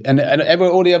house, and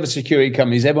all the other security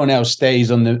companies, everyone else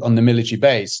stays on the military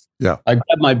base. Yeah. I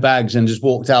grabbed my bags and just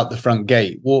walked out the front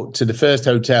gate, walked to the first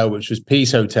hotel, which was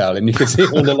Peace Hotel, and you could see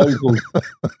all the locals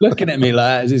looking at me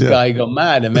like, this guy got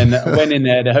mad. And then I went in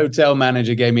there, the hotel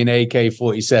manager gave me an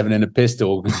AK-47 and a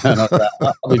pistol, and I was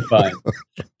like, I'll be fine.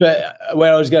 But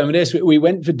where I was going with this, we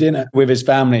went for dinner with his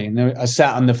family, and I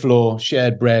sat on the floor,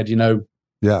 shared bread,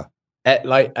 Yeah.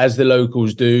 Like as the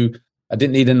locals do. I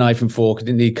didn't need a knife and fork. I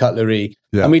didn't need cutlery.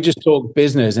 Yeah. And we just talked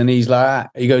business. And he's like,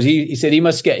 he said he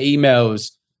must get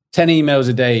 10 emails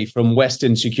a day from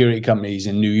Western security companies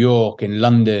in New York, in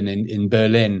London, in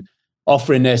Berlin,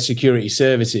 offering their security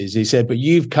services. He said, but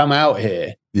you've come out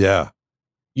here. Yeah.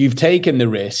 You've taken the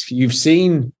risk. You've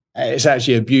seen it's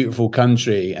actually a beautiful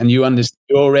country, and you're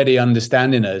already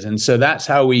understanding us. And so that's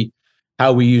how we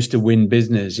used to win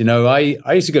business. I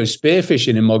used to go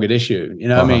spearfishing in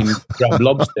Mogadishu. I mean, grab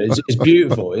lobster. It's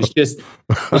beautiful. It's just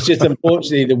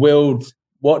unfortunately the world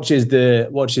watches the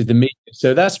media.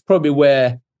 So that's probably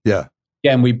where,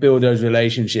 again, we build those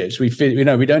relationships. We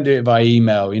don't do it by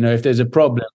email. If there's a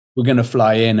problem, we're going to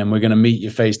fly in and we're going to meet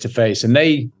you face to face. And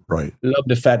they love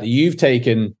the fact that you've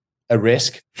taken a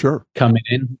risk coming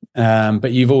in,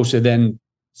 but you've also then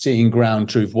seen ground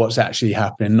truth, what's actually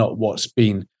happening, not what's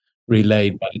been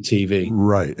relayed by the TV.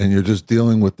 Right. And you're just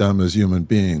dealing with them as human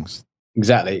beings.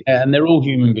 Exactly. And they're all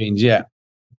human beings. Yeah.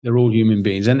 They're all human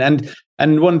beings. And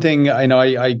one thing,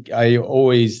 I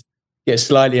always get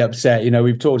slightly upset.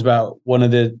 We've talked about one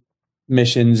of the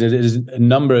missions. There's a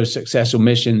number of successful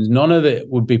missions. None of it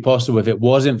would be possible if it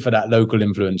wasn't for that local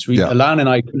influence. Alana and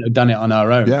I couldn't have done it on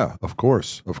our own. Yeah, of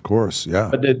course. Yeah.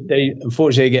 But they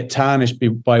unfortunately get tarnished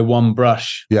by one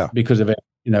brush because of it,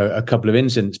 a couple of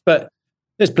incidents. But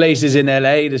there's places in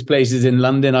LA, there's places in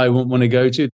London I wouldn't want to go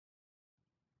to.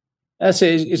 That's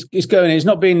it. It's going in. It's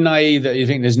not being naive that you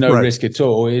think there's no risk at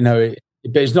all, but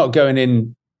it's not going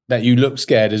in that you look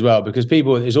scared as well, because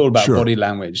people, it's all about body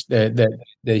language.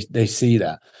 They see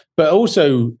that. But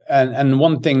also, and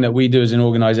one thing that we do as an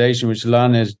organization, which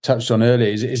Alana has touched on earlier,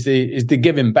 is the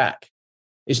giving back.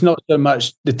 It's not so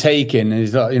much the taking.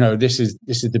 It's like, this is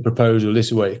the proposal. This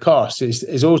is what it costs.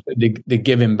 It's also the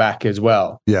giving back as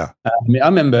well. Yeah. I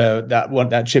remember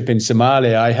that trip in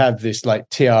Somalia. I had this like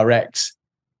TRX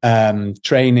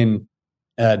training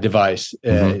device.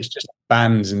 It's just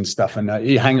bands and stuff, and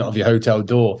you hang it off your hotel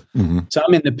door. So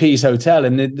I'm in the Peace Hotel,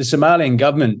 and the Somalian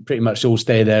government pretty much all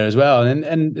stay there as well.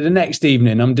 And the next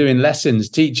evening, I'm doing lessons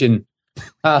teaching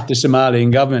half the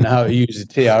Somalian government how to use a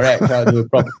TRX, how to do a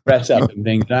proper press up and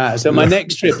things like that. So my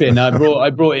next trip in, I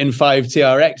brought in 5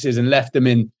 TRXs and left them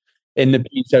in the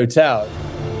Peace Hotel.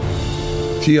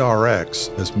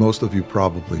 TRX, as most of you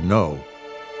probably know,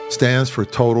 stands for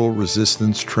Total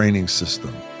Resistance Training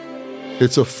System.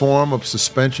 It's a form of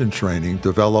suspension training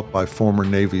developed by former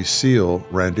Navy SEAL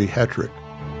Randy Hetrick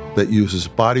that uses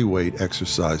bodyweight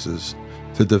exercises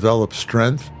to develop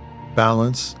strength,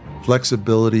 balance,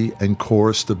 flexibility, and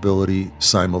core stability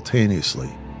simultaneously.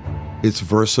 It's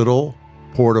versatile,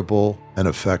 portable, and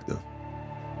effective.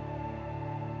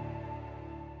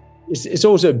 It's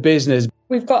also business.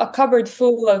 We've got a cupboard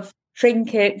full of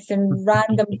trinkets and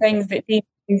random things that Dean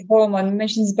brings home on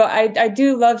missions. But I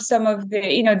do love some of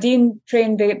the, Dean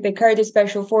trained the Kurdish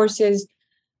Special Forces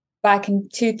back in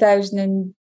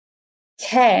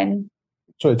 2010.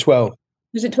 Sorry, 12.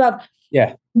 Was it 12?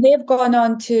 Yeah. They've gone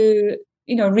on to,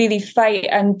 really fight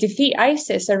and defeat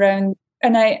ISIS around.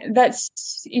 And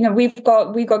we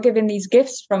got given these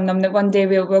gifts from them that one day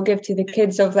we'll give to the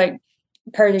kids of like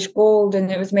Kurdish gold,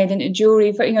 and it was made into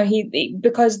jewelry. But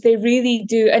because they really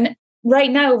do. And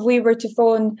right now, if we were to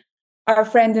phone our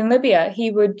friend in Libya, he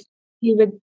would be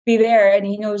there, and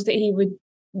he knows that he would,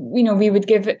 we would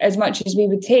give as much as we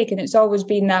would take, and it's always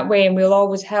been that way. And we'll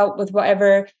always help with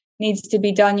whatever needs to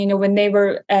be done. When they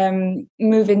were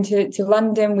moving to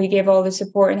London, we gave all the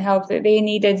support and help that they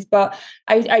needed. But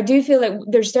I do feel like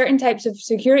there's certain types of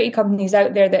security companies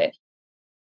out there that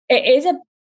it is a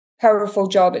powerful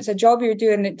job. It's a job you're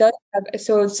doing that does have,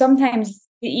 so sometimes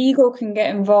the ego can get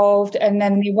involved, and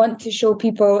then they want to show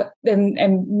people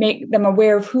and make them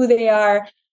aware of who they are,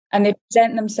 and they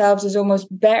present themselves as almost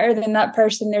better than that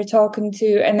person they're talking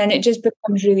to, and then it just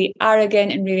becomes really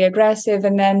arrogant and really aggressive,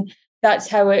 and then that's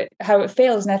how it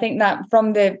fails. And I think that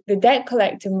from the debt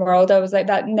collecting world, I was like,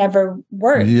 that never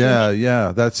worked.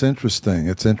 Yeah, that's interesting.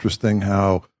 It's interesting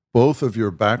how both of your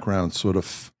backgrounds sort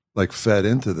of like fed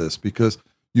into this, because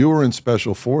you were in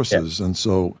special forces, and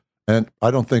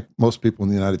I don't think most people in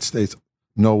the United States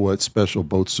know what Special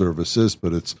Boat Service is,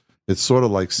 but it's sort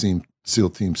of like SEAL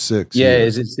Team 6. Yeah,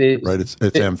 right. It's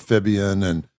amphibian,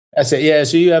 and that's it. Yeah,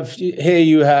 so you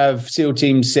have SEAL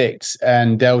Team 6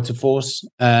 and Delta Force,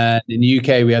 and in the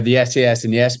UK we have the SAS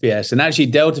and the SBS. And actually,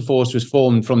 Delta Force was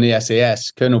formed from the SAS.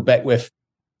 Colonel Beckwith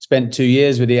spent 2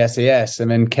 years with the SAS,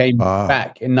 and then came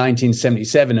back in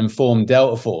 1977 and formed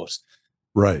Delta Force.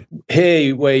 Right.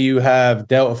 Here, where you have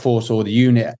Delta Force or the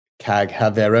unit CAG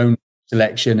have their own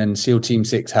selection and SEAL Team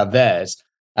 6 have theirs,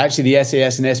 actually the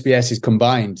SAS and SBS is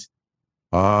combined.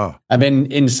 And then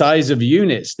in size of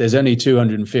units, there's only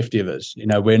 250 of us.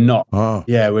 We're not.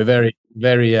 We're very,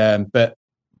 very,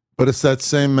 But it's that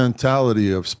same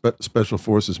mentality of special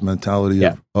forces mentality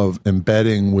of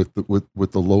embedding with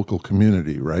the local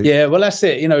community, right? Yeah, well, that's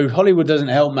it. Hollywood doesn't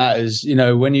help matters.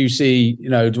 When you see,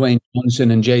 Dwayne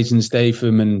Johnson and Jason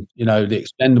Statham and, the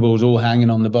Expendables all hanging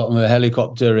on the bottom of a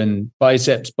helicopter and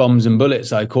biceps, bombs and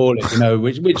bullets, I call it,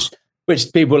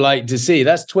 which people like to see.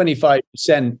 That's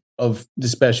 25% of the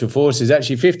special forces.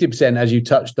 Actually, 50%, as you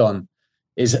touched on,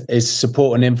 is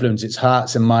support and influence. It's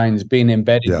hearts and minds being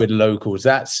embedded with locals.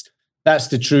 That's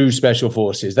the true special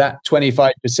forces. That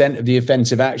 25% of the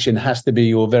offensive action has to be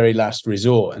your very last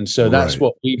resort. And so that's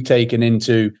what we've taken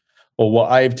into, or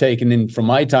what I've taken in from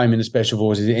my time in the special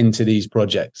forces into these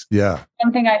projects. Yeah.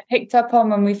 One thing I picked up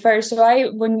on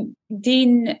when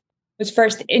Dean was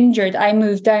first injured, I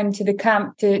moved down to the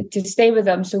camp to stay with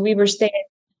them. So we were staying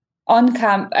on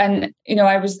camp, and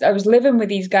I was living with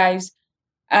these guys,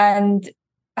 and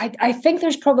I think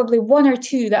there's probably one or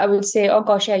two that I would say, oh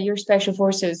gosh, yeah, you're special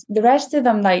forces. The rest of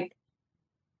them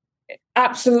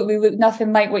absolutely look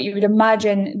nothing like what you would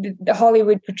imagine the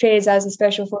Hollywood portrays as a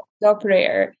special forces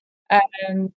operator.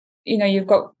 You've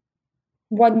got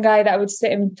one guy that I would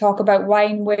sit and talk about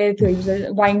wine with, who was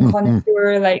a wine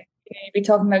connoisseur, you'd be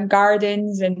talking about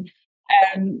gardens and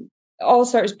all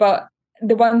sorts. But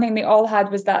the one thing they all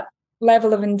had was that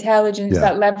level of intelligence,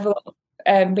 that level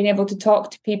of being able to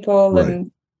talk to people and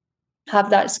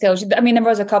have that skill. I mean, there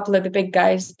was a couple of the big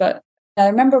guys, but I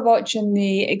remember watching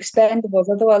the Expendables,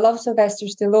 although I love Sylvester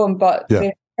Stallone, but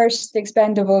the first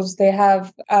Expendables, they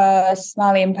have a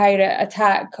Somalian pirate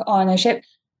attack on a ship.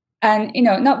 And,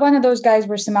 not one of those guys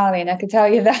were Somalian, I could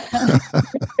tell you that.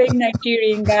 Big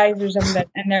Nigerian guys or something.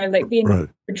 And they're being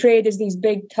portrayed as these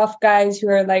big, tough guys who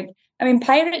are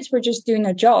pirates were just doing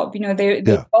a job. They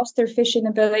lost their fishing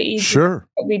abilities. Sure.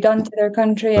 What we done to their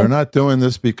country. They're not doing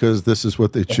this because this is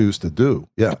what they choose to do.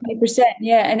 Yeah. 100%.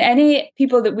 Yeah. And any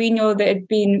people that we know that had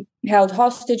been held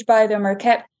hostage by them or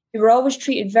kept, they were always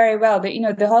treated very well. That,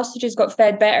 the hostages got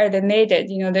fed better than they did.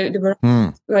 They were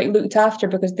looked after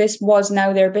because this was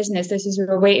now their business. This is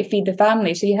a way to feed the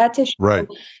family. So you had to show,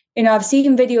 I've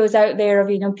seen videos out there of,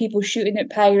 people shooting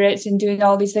at pirates and doing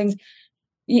all these things.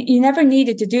 you never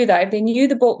needed to do that. If they knew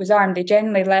the boat was armed, they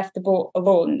generally left the boat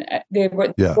alone. They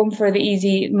were going for the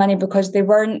easy money because they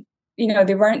weren't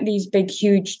these big,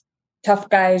 huge, tough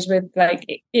guys with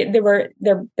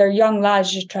they're young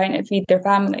lads just trying to feed their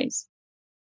families.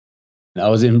 I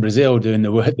was in Brazil doing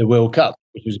the World Cup,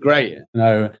 which was great.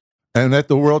 And at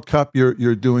the World Cup,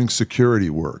 you're doing security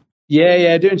work.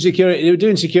 Yeah, doing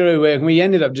security work. And we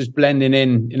ended up just blending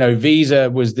in. Visa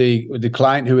was the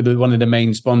client who were one of the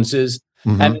main sponsors.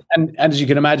 Mm-hmm. And as you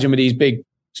can imagine, with these big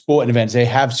sporting events, they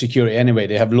have security anyway.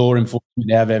 They have law enforcement,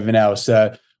 they have everything else.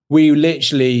 So we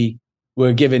literally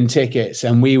were given tickets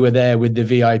and we were there with the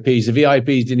VIPs. The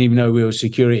VIPs didn't even know we were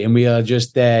security, and we are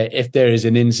just there if there is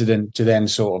an incident to then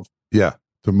sort of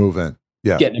to move in.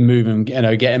 Yeah. Get them moving,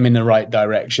 get them in the right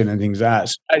direction and things like that.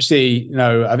 So actually,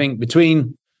 I think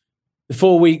between the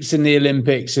 4 weeks in the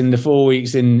Olympics and the 4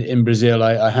 weeks in Brazil,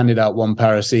 I handed out one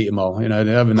paracetamol.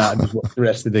 Other than that, I just watched the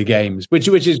rest of the games, which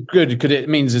is good because it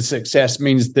means the success,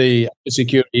 means the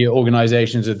security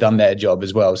organizations have done their job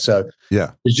as well. So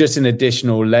it's just an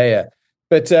additional layer.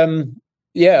 But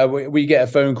we get a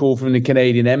phone call from the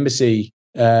Canadian embassy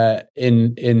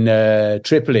in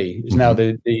Tripoli. It's now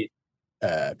the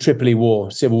Tripoli war,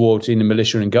 civil war between the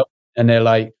militia and government, and they're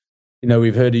like,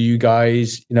 we've heard of you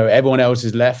guys. Everyone else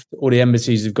has left. All the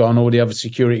embassies have gone. All the other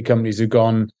security companies have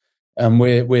gone, and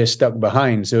we're stuck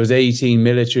behind. So it was 18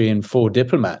 military and 4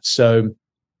 diplomats. So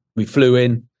we flew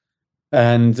in,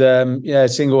 and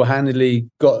single-handedly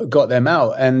got them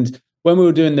out. And when we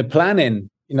were doing the planning,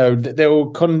 they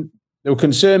were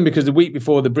concerned because the week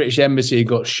before the British embassy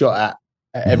got shot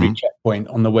at every checkpoint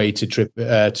on the way to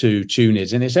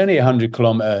Tunis, and it's only a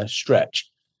 100-kilometer stretch.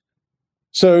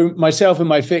 So myself and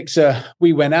my fixer,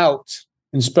 we went out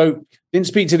and didn't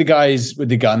speak to the guys with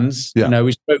the guns. Yeah.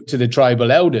 We spoke to the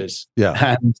tribal elders.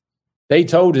 Yeah. And they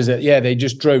told us that, they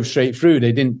just drove straight through.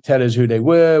 They didn't tell us who they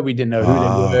were. We didn't know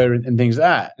who they were and things like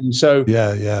that. And so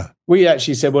we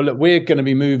actually said, well, look, we're going to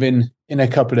be moving in a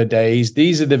couple of days.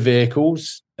 These are the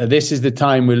vehicles. This is the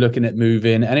time we're looking at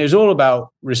moving. And it was all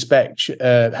about respect,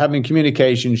 having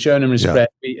communication, showing them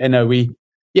respect. Yeah.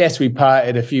 We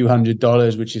parted a few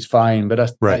 $100s, which is fine, but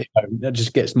that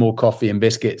just gets more coffee and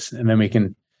biscuits, and then we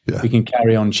can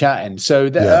carry on chatting. So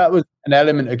that was an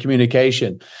element of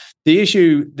communication. The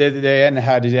issue that they then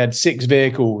had is they had 6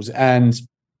 vehicles, and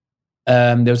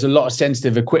there was a lot of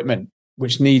sensitive equipment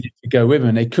which needed to go with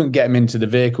them. They couldn't get them into the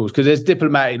vehicles because there's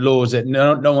diplomatic laws that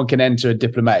no one can enter a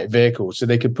diplomatic vehicle, so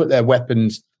they could put their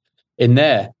weapons in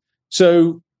there.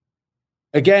 So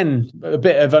again, a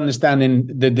bit of understanding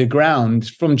the ground.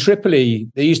 From Tripoli,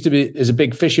 there's a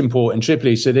big fishing port in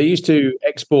Tripoli, so they used to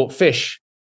export fish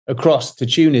across to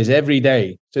Tunis every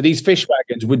day. So these fish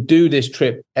wagons would do this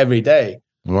trip every day.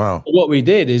 Wow. What we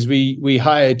did is we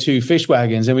hired 2 fish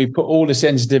wagons and we put all the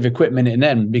sensitive equipment in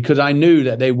them because I knew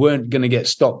that they weren't going to get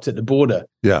stopped at the border.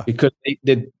 Yeah. Because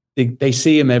they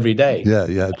see them every day. Yeah,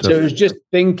 yeah. So it was just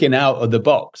thinking out of the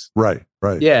box. Right.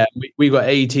 Yeah, we got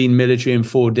 18 military and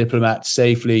 4 diplomats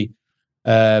safely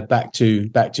back to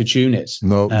Tunis.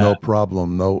 No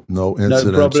problem. No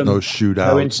incidents. No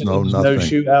shootouts. No nothing. No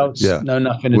shootouts. No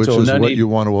nothing at all. Which is what you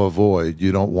want to avoid.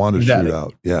 You don't want to shoot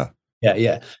out. Yeah.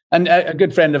 Yeah. And a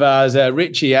good friend of ours,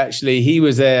 Richie, actually, he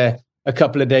was there a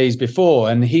couple of days before,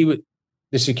 and the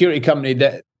security company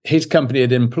that his company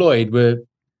had employed were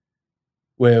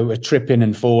tripping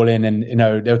and falling, and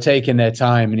they were taking their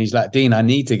time. And he's like, Dean, I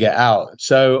need to get out.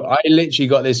 So I literally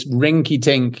got this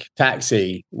rinky-tink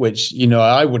taxi, which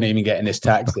I wouldn't even get in this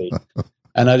taxi.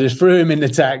 And I just threw him in the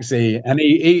taxi, and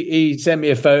he sent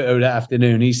me a photo that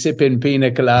afternoon. He's sipping pina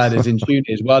coladas in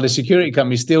Tunis while the security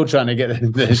company's still trying to get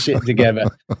the shit together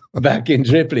back in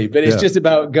Tripoli. But it's just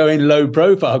about going low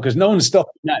profile because no one's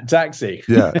stopping that taxi.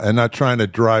 Yeah, and not trying to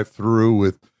drive through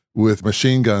with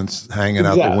machine guns hanging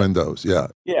out the windows. Yeah.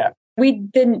 Yeah. We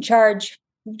didn't charge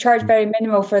very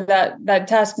minimal for that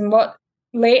task. And what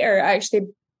later actually,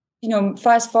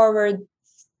 fast forward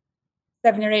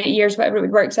 7 or 8 years, whatever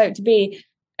it works out to be,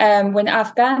 when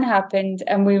Afghan happened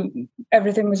and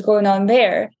everything was going on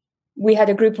there, we had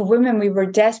a group of women. We were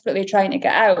desperately trying to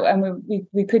get out, and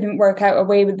we couldn't work out a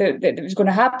way that was going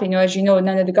to happen. As you know,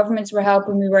 none of the governments were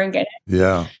helping. We weren't getting it.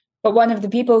 Yeah. But one of the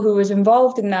people who was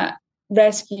involved in that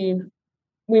rescue,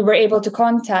 we were able to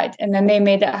contact, and then they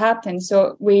made it happen.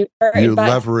 So we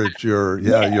leverage your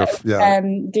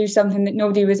do something that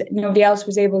nobody else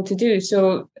was able to do.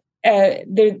 So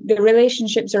the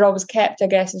relationships are always kept, I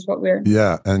guess, is what we're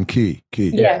and key.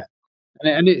 Yeah.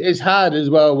 And it's hard as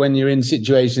well when you're in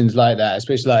situations like that,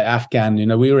 especially like Afghan.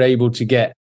 We were able to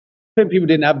get people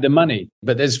didn't have the money,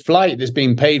 but there's flight that's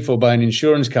being paid for by an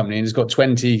insurance company and it's got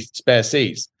 20 spare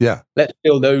seats. Yeah. Let's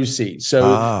fill those seats.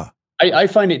 So I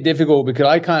find it difficult because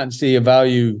I can't see a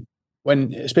value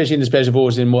when, especially in the special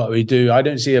forces, in what we do. I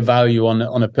don't see a value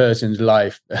on a person's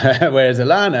life, whereas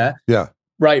Alana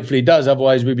rightfully does.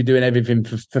 Otherwise, we'd be doing everything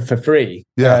for free.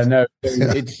 Yeah, no,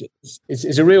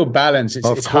 it's a real balance.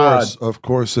 It's hard. Of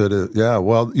course it is. Yeah.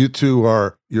 Well, you two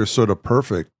you're sort of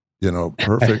perfect.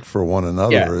 Perfect for one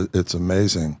another. Yeah. It's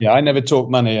amazing. Yeah, I never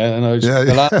talk money. I know.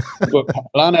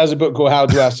 Alana has a book called How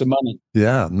to Ask for Money.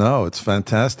 Yeah, no, it's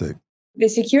fantastic. The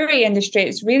security industry,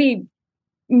 it's really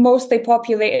mostly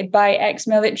populated by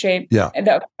ex-military that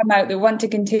have come out that want to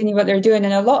continue what they're doing.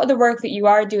 And a lot of the work that you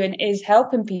are doing is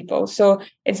helping people. So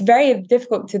it's very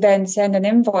difficult to then send an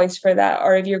invoice for that.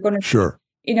 Or if you're going to, sure,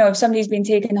 if somebody's been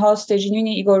taken hostage and you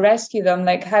need to go rescue them,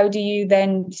 like, how do you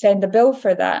then send a bill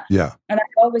for that? Yeah. And I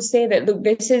always say that, look,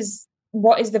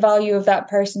 what is the value of that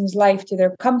person's life to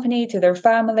their company, to their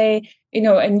family,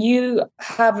 and you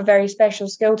have a very special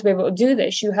skill to be able to do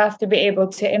this. You have to be able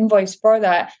to invoice for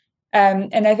that.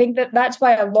 And I think that's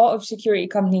why a lot of security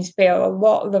companies fail. A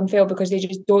lot of them fail because they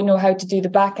just don't know how to do the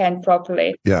back end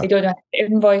properly. Yeah. They don't know how to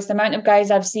invoice. The amount of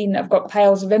guys I've seen that have got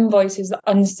piles of invoices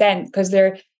unsent because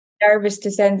they're nervous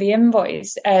to send the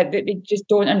invoice. They just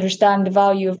don't understand the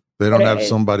value of. They don't have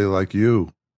somebody like you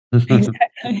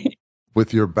Exactly.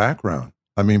 with your background.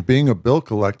 I mean, being a bill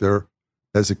collector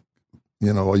as a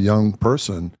young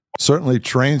person certainly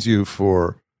trains you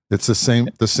for it's the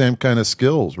same kind of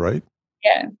skills, right?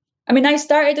 Yeah. I mean, I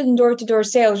started in door-to-door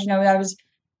sales. When I was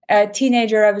a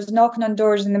teenager, I was knocking on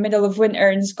doors in the middle of winter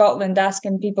in Scotland,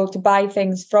 asking people to buy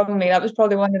things from me. That was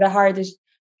probably one of the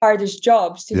hardest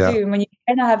jobs to do. And when you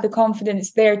kind of have the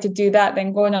confidence there to do that,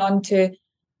 then going on to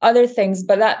other things.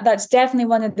 But that's definitely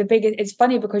one of the biggest. It's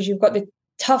funny because you've got the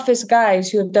toughest guys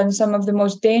who have done some of the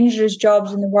most dangerous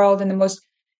jobs in the world and the most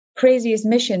craziest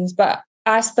missions, but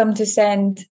ask them to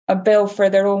send a bill for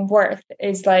their own worth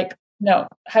is like, no.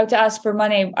 How to ask for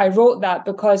money. I wrote that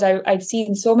because I'd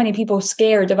seen so many people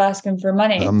scared of asking for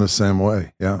money. I'm the same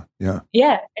way. Yeah.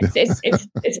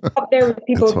 It's up there with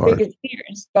people's biggest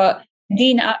fears. But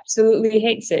Dean absolutely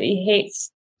hates it. He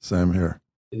hates. Same here.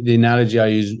 The analogy I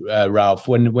use, Ralph,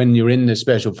 when you're in the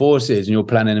special forces and you're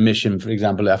planning a mission, for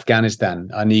example,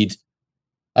 Afghanistan, I need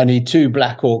 2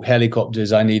 Black Hawk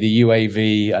helicopters. I need a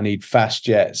UAV. I need fast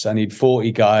jets. I need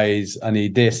 40 guys. I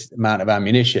need this amount of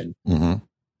ammunition. Mm-hmm.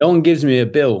 No one gives me a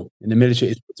bill in the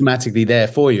military. It's automatically there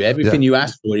for you. Everything you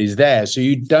ask for is there. So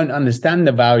you don't understand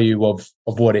the value of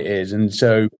what it is. And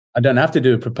so I don't have to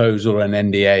do a proposal or an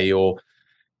NDA or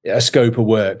a scope of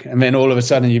work. And then all of a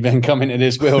sudden you've been coming to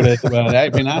this world where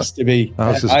everything has to be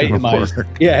itemized.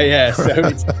 Yeah. So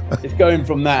it's going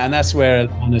from that. And that's where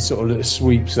Alana sort of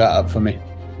sweeps that up for me.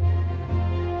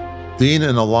 Dean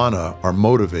and Alana are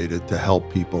motivated to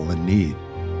help people in need.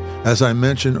 As I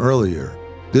mentioned earlier,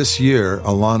 this year,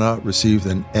 Alana received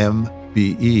an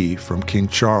MBE from King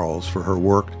Charles for her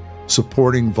work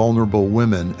supporting vulnerable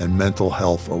women and mental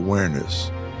health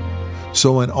awareness.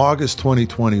 So in August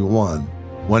 2021,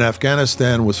 when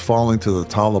Afghanistan was falling to the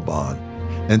Taliban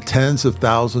and tens of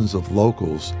thousands of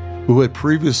locals who had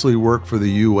previously worked for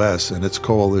the U.S. and its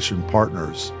coalition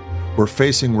partners were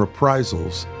facing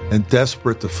reprisals and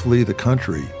desperate to flee the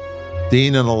country,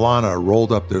 Dean and Alana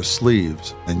rolled up their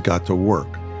sleeves and got to work.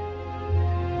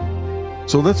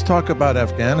 So let's talk about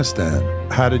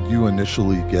Afghanistan. How did you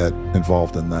initially get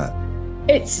involved in that?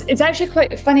 It's actually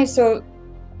quite funny. So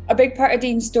a big part of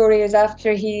Dean's story is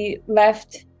after he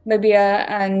left Libya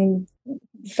and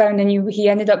he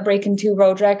ended up breaking 2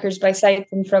 world records by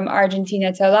cycling from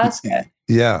Argentina to Alaska.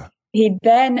 Yeah. He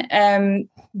then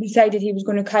decided he was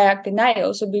going to kayak the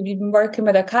Nile. So we'd been working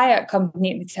with a kayak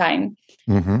company at the time.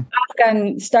 Mm-hmm.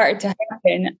 Afghan started to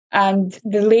happen, and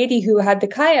the lady who had the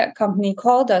kayak company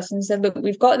called us and said, look,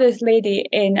 we've got this lady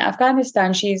in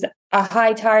Afghanistan. She's a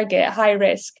high target, high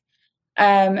risk.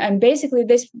 And basically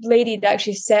this lady had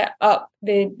actually set up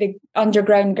the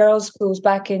underground girls' schools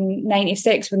back in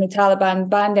 96 when the Taliban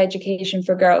banned education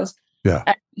for girls.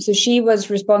 Yeah. So she was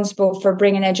responsible for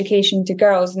bringing education to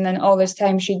girls. And then all this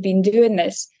time she'd been doing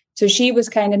this. So she was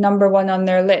kind of number 1 on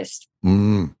their list.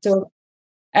 Mm. So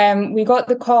we got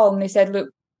the call and they said, look,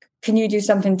 can you do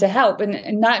something to help?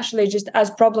 And naturally, just as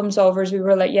problem solvers, we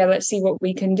were like, yeah, let's see what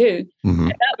we can do. Mm-hmm.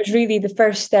 And that was really the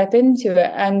first step into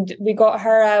it. And we got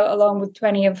her out along with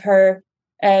 20 of her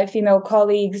female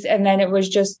colleagues. And then it was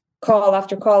just call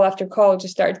after call after call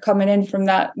just started coming in from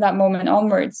that moment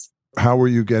onwards. How were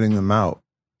you getting them out?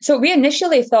 So we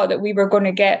initially thought that we were going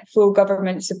to get full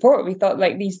government support. We thought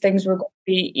like these things were going to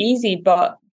be easy,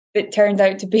 but it turned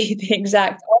out to be the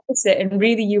exact opposite. And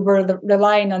really, you were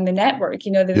relying on the network,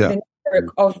 the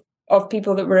network of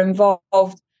people that were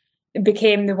involved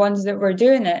became the ones that were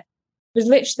doing it. It was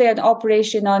literally an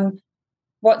operation on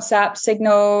WhatsApp,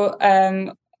 Signal,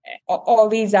 all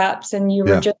these apps, and you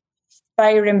were just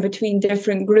firing between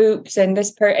different groups and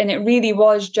and it really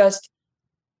was just,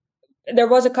 there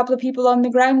was a couple of people on the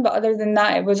ground, but other than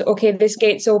that, it was, okay, this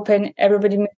gate's open,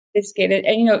 everybody move this gate. And,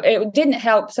 it didn't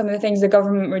help some of the things the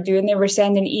government were doing. They were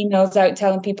sending emails out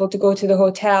telling people to go to the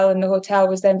hotel, and the hotel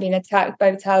was then being attacked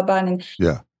by the Taliban. And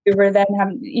we were then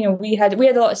having, we had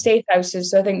a lot of safe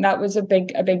houses. So I think that was a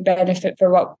big benefit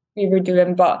for what we were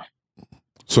doing. But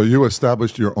so you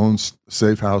established your own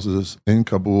safe houses in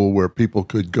Kabul where people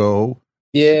could go.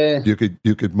 Yeah, you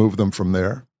could move them from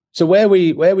there. So where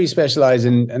we specialize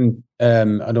in,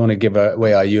 and I don't want to give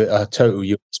away our total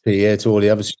USP here to all the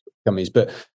other companies, but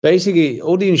basically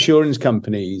all the insurance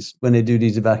companies, when they do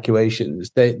these evacuations,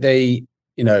 they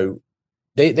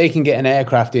can get an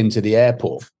aircraft into the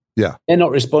airport. Yeah, they're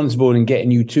not responsible in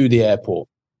getting you to the airport.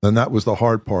 And that was the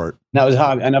hard part. That was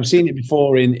hard. And I've seen it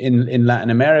before in Latin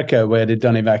America where they've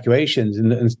done evacuations,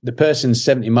 and the person's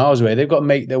 70 miles away. They've got to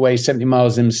make their way 70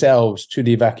 miles themselves to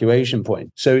the evacuation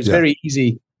point. So it's very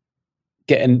easy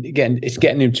getting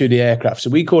them to the aircraft. So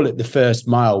we call it the first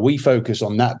mile. We focus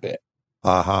on that bit.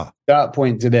 Start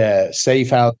point to there, safe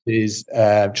houses,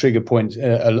 trigger points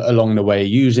along the way,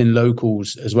 using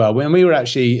locals as well. When we were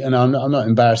actually, and I'm not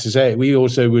embarrassed to say it, we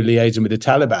also were liaising with the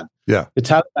Taliban. Yeah, the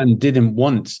Taliban didn't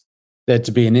want there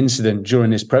to be an incident during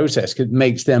this process because it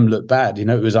makes them look bad. It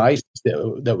was ISIS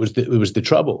that was the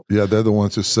trouble. Yeah, they're the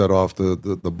ones who set off the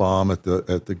bomb at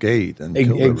the gate and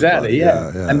killed exactly.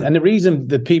 Yeah. And the reason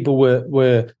the people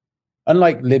were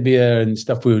unlike Libya and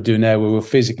stuff we were doing there, where we were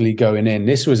physically going in.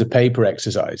 This was a paper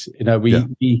exercise.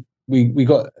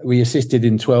 We assisted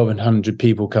in 1,200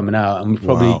 people coming out, and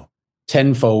probably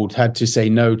tenfold had to say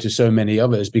no to so many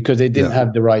others because they didn't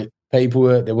have the right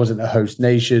paperwork. There wasn't a host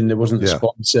nation. There wasn't a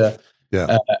sponsor,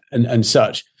 and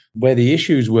such. Where the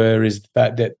issues were is the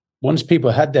fact that once people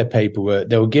had their paperwork,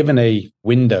 they were given a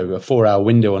 4-hour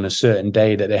window on a certain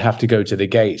day that they have to go to the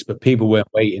gates, but people weren't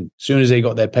waiting. As soon as they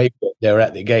got their paperwork, they were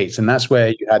at the gates. And that's where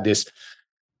you had this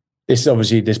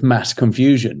mass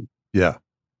confusion. Yeah.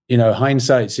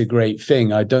 Hindsight's a great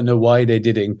thing. I don't know why they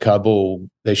did it in Kabul.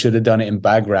 They should have done it in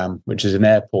Bagram, which is an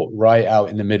airport right out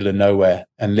in the middle of nowhere.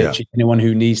 And literally anyone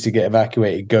who needs to get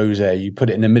evacuated goes there. You put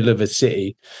it in the middle of a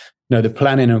city. The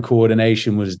planning and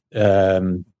coordination was...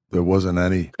 there wasn't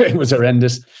any. It was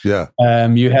horrendous. Yeah.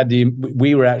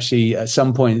 We were actually, at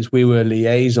some points, we were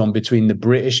liaison between the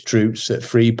British troops at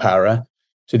Free Para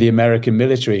to the American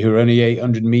military, who were only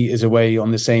 800 meters away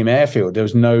on the same airfield.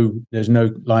 There's no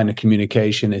line of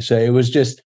communication. So it was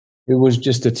just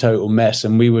a total mess.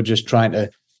 And we were just trying to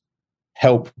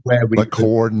help where we could.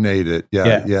 Coordinate it.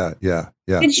 Yeah.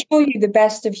 It did show you the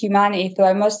best of humanity, though.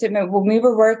 I must admit, when we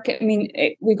were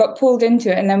working, we got pulled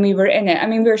into it and then we were in it.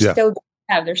 We were still...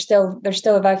 There's still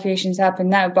evacuations happen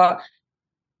now, but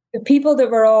the people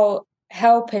that were all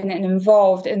helping and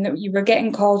involved and that you were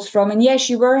getting calls from, and yes,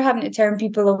 you were having to turn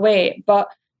people away, but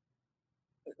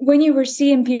when you were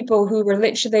seeing people who were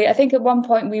literally, I think at one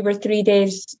point we were 3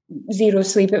 days, zero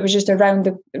sleep. It was just around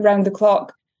the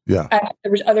clock. Yeah. And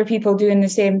there was other people doing the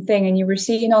same thing, and you were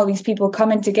seeing all these people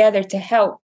coming together to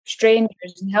help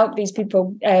strangers and help these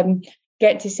people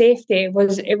get to safety.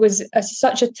 It was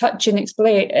such a touching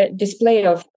display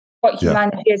of what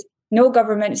humanity is. No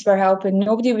governments were helping.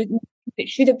 Nobody that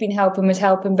should have been helping was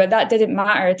helping, but that didn't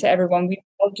matter to everyone. We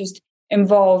were all just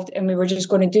involved, and we were just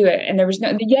going to do it. And there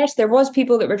was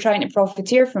people that were trying to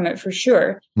profiteer from it for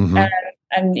sure. Mm-hmm.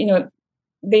 And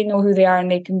they know who they are, and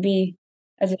they can be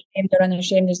as ashamed or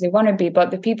unashamed as they want to be.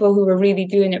 But the people who were really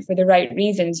doing it for the right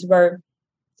reasons were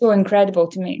so incredible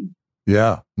to me.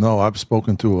 Yeah, no, I've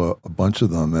spoken to a bunch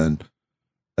of them, and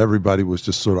everybody was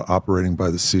just sort of operating by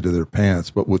the seat of their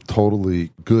pants, but with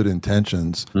totally good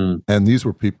intentions. And these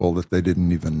were people that they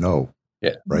didn't even know.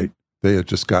 Yeah. Right. They had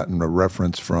just gotten a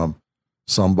reference from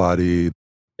somebody.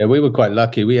 Yeah, we were quite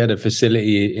lucky. We had a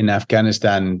facility in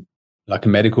Afghanistan, like a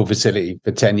medical facility,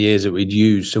 for 10 years that we'd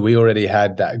used. So we already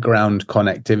had that ground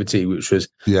connectivity,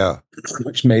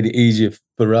 which made it easier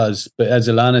for us. But as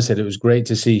Alana said, it was great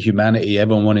to see humanity,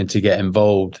 everyone wanted to get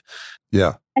involved.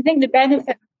 Yeah. I think the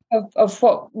benefit of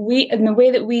what and the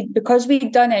way that because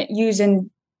we'd done it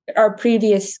using our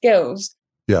previous skills,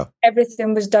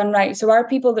 everything was done right. So our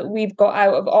people that we've got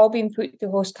out have all been put to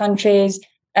host countries.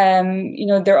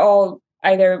 They're all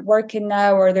either working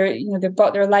now or they've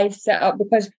got their lives set up,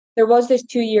 because there was this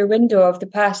 2-year window of the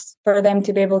past for them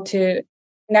to be able to.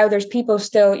 Now there's people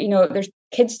still, there's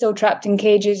kids still trapped in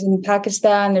cages in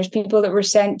Pakistan. There's people that were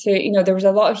sent to, there was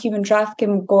a lot of human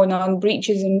trafficking going on,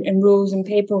 breaches in rules and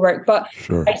paperwork. But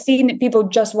I've seen that people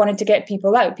just wanted to get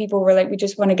people out. People were like, we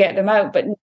just want to get them out, but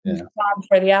no plan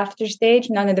for the after stage.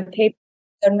 None of the paper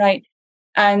done right.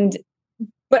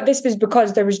 But this was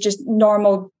because there was just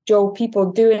normal Joe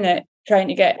people doing it, trying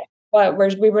to get out.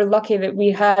 Whereas we were lucky that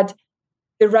we had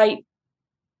the right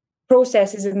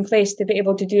processes in place to be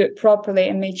able to do it properly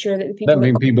and make sure that the people... I don't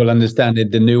think people understand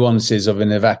the nuances of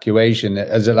an evacuation.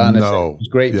 As Alana said, it was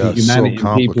great for humanity.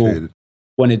 So people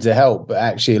wanted to help, but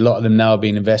actually a lot of them now are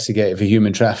being investigated for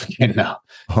human trafficking now.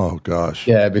 Oh, gosh.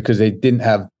 Yeah, because they didn't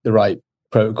have the right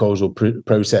protocols or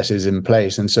processes in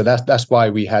place. And so that's why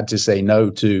we had to say no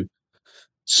to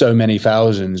so many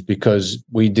thousands, because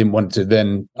we didn't want to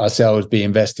then ourselves be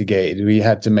investigated. We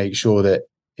had to make sure that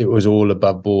it was all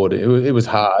above board. It was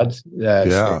hard.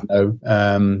 Wow.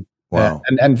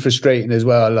 And frustrating as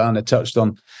well. Alana touched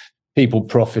on people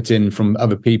profiting from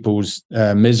other people's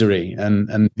misery,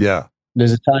 and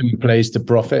there's a time and place to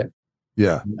profit.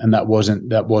 Yeah, and that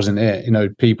wasn't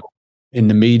it. People in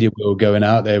the media were going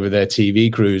out there with their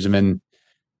TV crews and then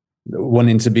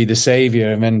wanting to be the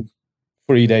savior, and then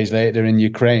 3 days later they're in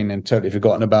Ukraine and totally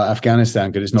forgotten about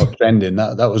Afghanistan because it's not trending.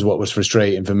 That was what was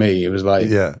frustrating for me. It was like,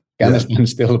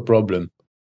 Afghanistan's still a problem.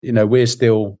 We're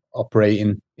still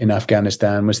operating in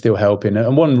Afghanistan. We're still helping.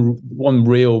 And one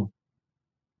real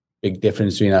big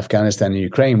difference between Afghanistan and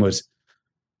Ukraine was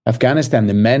Afghanistan,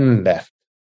 the men left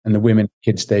and the women and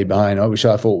kids stayed behind, which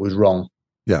I thought was wrong.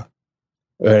 Yeah.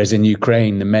 Whereas in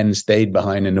Ukraine, the men stayed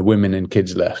behind and the women and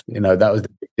kids left. That was the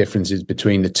big differences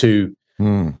between the two.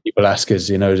 People ask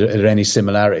us, are there any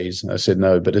similarities? I said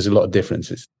no, but there's a lot of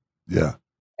differences. Yeah.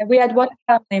 We had one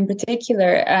family in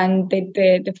particular, and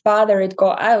the father had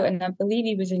got out, and I believe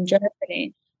he was in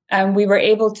Germany, and we were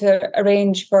able to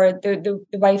arrange for the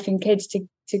wife and kids to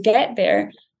get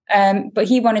there. But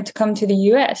he wanted to come to the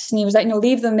US, and he was like, no,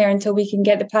 leave them there until we can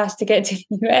get the pass to get to the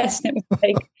US. And it was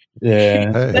like, hey,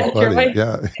 buddy.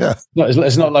 Yeah.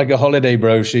 It's not like a holiday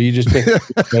brochure. You just pick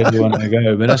where you want to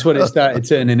go. But that's what it started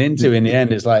turning into in the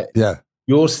end. It's like,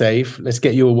 you're safe. Let's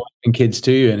get your wife and kids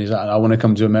to you. And he's like, I want to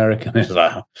come to America. And it's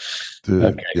like,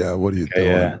 dude, what are you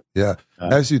doing? Yeah.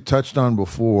 As you touched on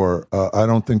before, I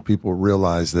don't think people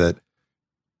realize that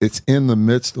it's in the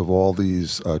midst of all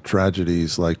these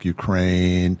tragedies like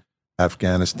Ukraine,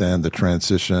 Afghanistan, the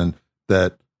transition,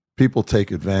 that people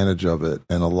take advantage of it.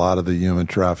 And a lot of the human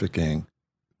trafficking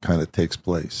kind of takes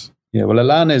place. Yeah, well,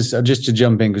 Alana's, just to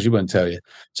jump in because she won't tell you.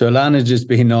 So Alana's just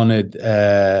been honoured.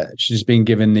 She's been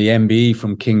given the MBE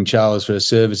from King Charles for her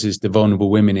services to vulnerable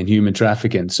women in human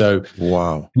trafficking. So,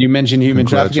 wow. You mentioned human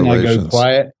trafficking, I go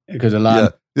quiet because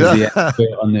Alana is the expert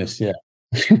on this. Yeah.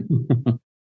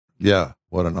 Yeah,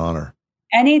 what an honour.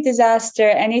 Any disaster,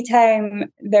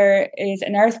 anytime there is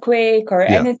an earthquake or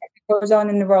anything that goes on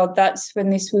in the world, that's when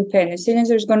they swoop in. As soon as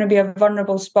there's going to be a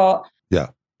vulnerable spot,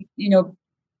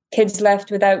 kids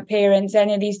left without parents,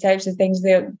 any of these types of things,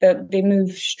 they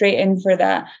move straight in for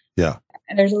that. Yeah.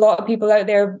 And there's a lot of people out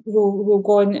there who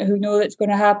go and who know that's going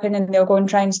to happen, and they'll go and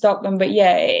try and stop them. But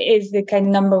it is the kind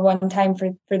of number one time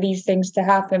for these things to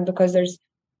happen because there's,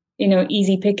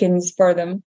 easy pickings for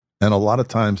them. And a lot of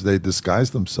times they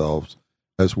disguise themselves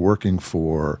as working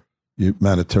for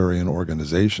humanitarian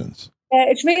organizations.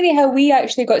 It's really how we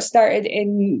actually got started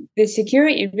in the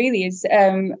security, really, is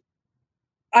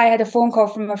I had a phone call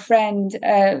from a friend,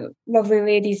 lovely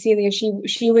lady, Celia.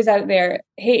 She was out there.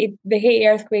 The Haiti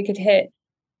earthquake had hit.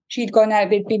 She'd gone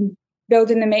out. They'd been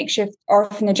building the makeshift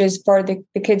orphanages for the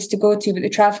kids to go to, but the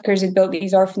traffickers had built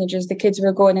these orphanages. The kids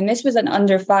were going, and this was an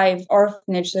under 5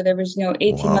 orphanage. So there was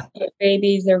 18-month-old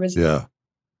babies. There was,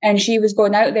 and she was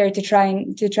going out there to try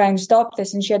and stop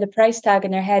this. And she had a price tag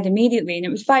in her head immediately, and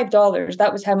it was $5.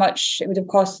 That was how much it would have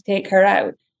cost to take her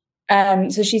out.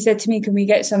 So she said to me, can we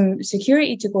get some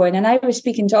security to go in? And I was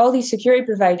speaking to all these security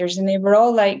providers, and they were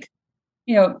all like,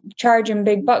 charging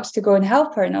big bucks to go and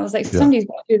help her. And I was like, somebody's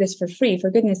got to do this for free, for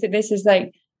goodness sake. This is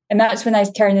like, and that's when I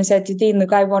turned and said to Dean,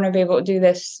 look, I want to be able to do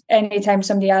this. Anytime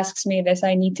somebody asks me this,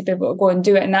 I need to be able to go and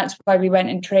do it. And that's why we went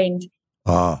and trained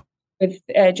with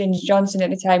Ginger Johnson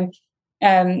at the time,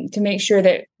 to make sure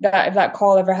that if that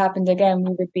call ever happened again,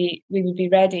 we would be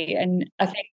ready. And I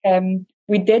think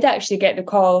we did actually get the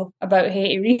call about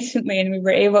Haiti recently, and we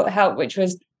were able to help, which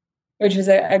was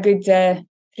a good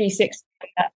 360.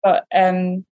 But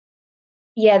there's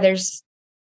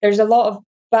a lot of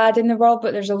bad in the world,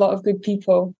 but there's a lot of good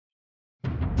people.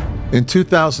 In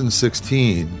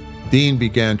 2016, Dean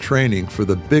began training for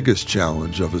the biggest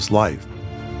challenge of his life.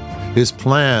 His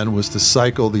plan was to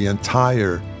cycle the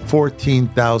entire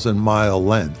 14,000-mile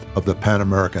length of the Pan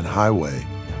American Highway,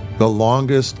 the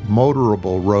longest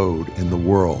motorable road in the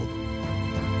world.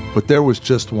 But there was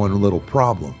just one little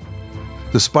problem.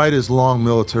 Despite his long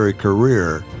military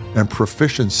career and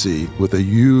proficiency with a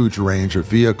huge range of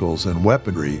vehicles and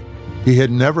weaponry, he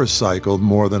had never cycled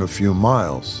more than a few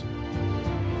miles.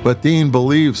 But Dean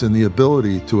believes in the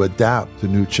ability to adapt to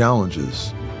new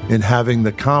challenges, in having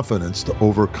the confidence to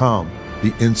overcome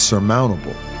the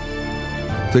insurmountable.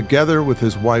 Together with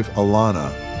his wife Alana,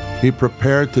 he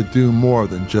prepared to do more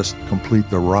than just complete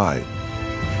the ride.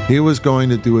 He was going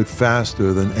to do it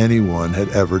faster than anyone had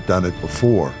ever done it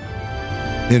before.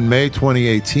 In May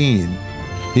 2018,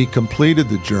 he completed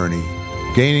the journey,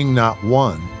 gaining not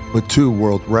one, but 2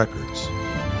 world records.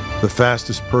 The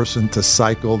fastest person to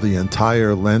cycle the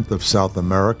entire length of South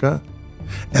America,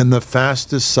 and the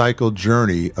fastest cycle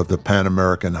journey of the Pan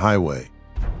American Highway.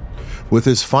 With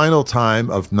his final time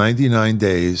of 99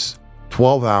 days,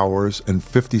 12 hours, and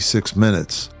 56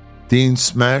 minutes, Dean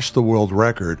smashed the world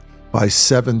record by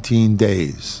 17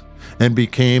 days and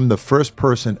became the first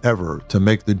person ever to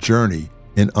make the journey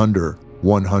in under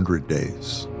 100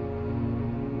 days.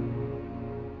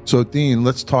 So, Dean,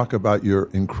 let's talk about your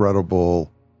incredible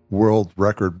world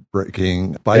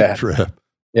record-breaking bike trip.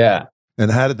 Yeah. And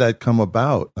how did that come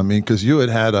about? I mean, because you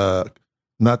had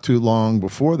not too long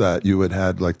before that, you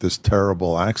had like this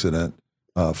terrible accident,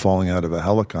 falling out of a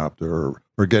helicopter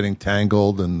or getting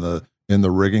tangled in the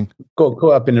rigging. Got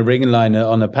caught up in the rigging line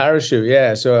on a parachute.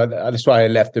 Yeah. So that's why I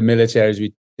left the military, as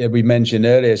we mentioned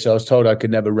earlier. So I was told I could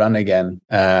never run again.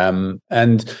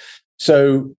 And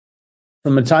so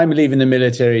from the time of leaving the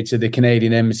military to the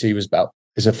Canadian Embassy was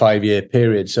it's a 5-year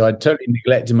period. So I totally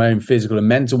neglected my own physical and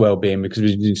mental well-being because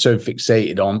we've been so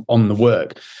fixated on the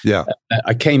work. Yeah.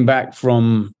 I came back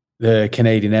from the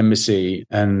Canadian Embassy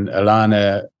and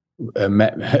Alana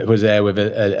was there with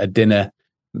a dinner,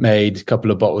 made a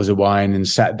couple of bottles of wine and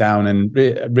sat down and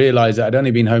realized that I'd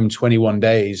only been home 21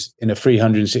 days in a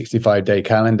 365-day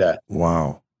calendar.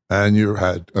 Wow. And you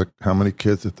had how many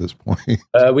kids at this point?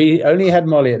 We only had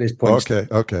Molly at this point.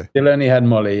 Okay. Still only had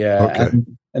Molly, yeah. Okay.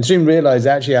 And soon realized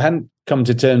actually I hadn't come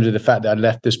to terms with the fact that I'd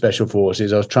left the Special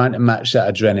Forces. I was trying to match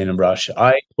that adrenaline rush.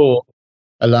 I thought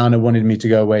Alana wanted me to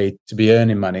go away to be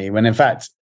earning money, when in fact,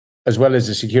 as well as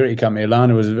the security company,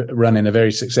 Alana was running a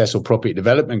very successful property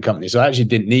development company. So I actually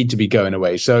didn't need to be going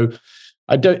away. So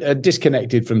I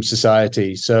disconnected from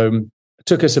society. So I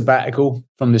took a sabbatical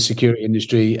from the security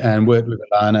industry and worked with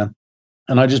Alana.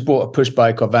 And I just bought a push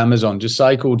bike off Amazon, just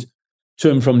cycled to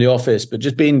and from the office, but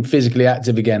just being physically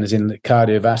active again, as in the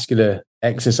cardiovascular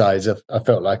exercise, I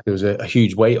felt like there was a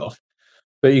huge weight off.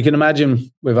 But you can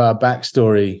imagine with our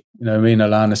backstory, me and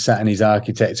Alana sat in these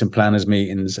architects and planners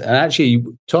meetings. And actually,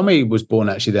 Tommy was born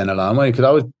actually then, Alana, because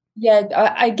I was... Yeah,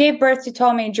 I gave birth to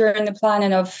Tommy during the planning,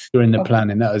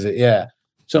 that was it, yeah.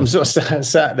 So I'm sort of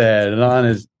sat there, and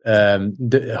Alana's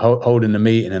holding the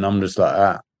meeting, and I'm just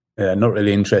like, not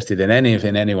really interested in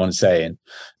anything anyone's saying.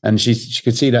 And she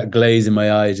could see that glaze in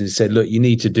my eyes and said, look, you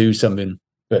need to do something,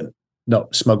 but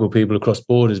not smuggle people across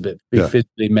borders, but be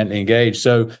physically, mentally engaged.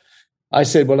 So I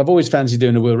said, well, I've always fancied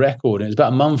doing a world record. And it was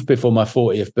about a month before my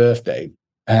 40th birthday.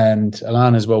 And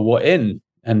Alana's, well, what in?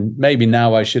 And maybe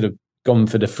now I should have gone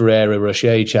for the Ferrero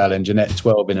Rocher challenge and at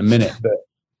 12 in a minute. But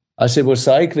I said, well,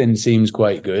 cycling seems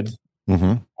quite good.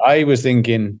 Mm-hmm. I was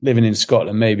thinking, living in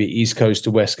Scotland, maybe east coast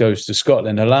to west coast to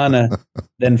Scotland. Alana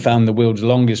then found the world's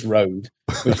longest road,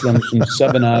 which runs from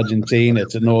southern Argentina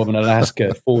to northern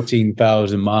Alaska,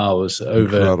 14,000 miles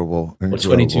over Incredible.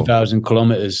 22,000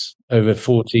 kilometers over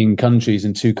 14 countries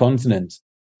and 2 continents.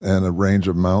 And a range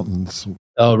of mountains.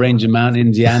 Oh, range of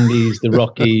mountains, the Andes, the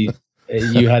Rockies.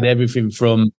 You had everything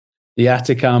from the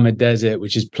Atacama Desert,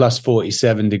 which is plus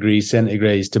 47 degrees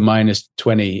centigrade to minus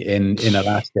 20 in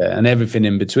Alaska, and everything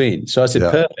in between. So I said,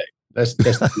 perfect. Let's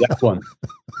do that one.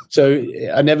 So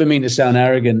I never mean to sound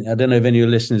arrogant. I don't know if any of your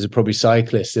listeners are probably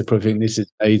cyclists. They probably think this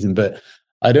is amazing, but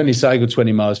I'd only cycled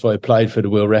 20 miles before I applied for the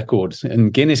world record.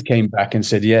 And Guinness came back and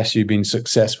said, yes, you've been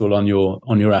successful on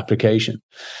your application.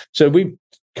 So we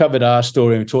covered our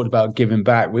story and we talked about giving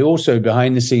back. We also,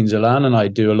 behind the scenes, Alana and I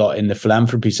do a lot in the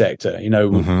philanthropy sector.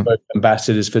 We're both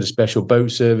ambassadors for the Special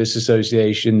Boat Service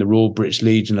Association, the Royal British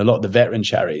Legion, a lot of the veteran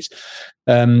charities.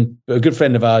 But a good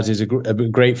friend of ours is a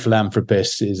great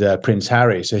philanthropist, is Prince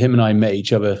Harry. So him and I met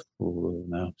each other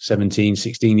 17,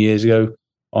 16 years ago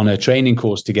on a training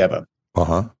course together.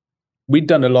 Uh-huh. We'd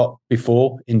done a lot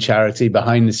before in charity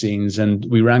behind the scenes, and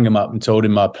we rang him up and told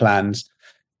him our plans.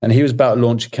 And he was about to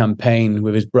launch a campaign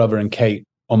with his brother and Kate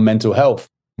on mental health.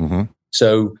 Mm-hmm.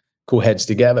 So called Heads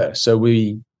Together. So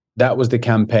that was the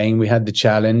campaign. We had the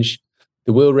challenge.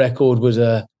 The world record was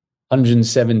a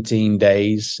 117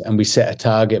 days, and we set a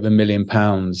target of £1 million.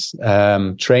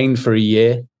 Trained for a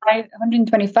year.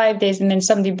 125 days, and then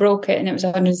somebody broke it, and it was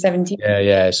 117.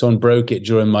 Yeah. Someone broke it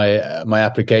during my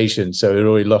application, so it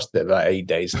already lost it about 8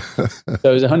 days. So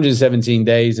it was 117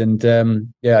 days, and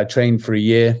I trained for a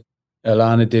year.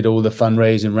 Alana did all the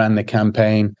fundraising, ran the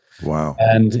campaign. Wow.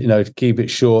 And to keep it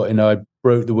short, I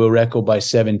broke the world record by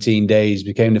 17 days.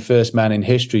 Became the first man in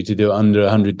history to do it under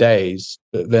 100 days.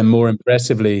 But then, more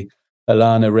impressively,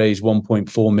 Alana raised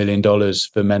 $1.4 million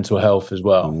for mental health as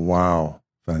well. Wow.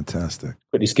 Fantastic.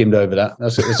 Quickly skimmed over that.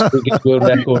 That's the biggest world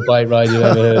record bike ride you've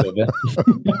ever heard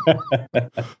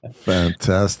of.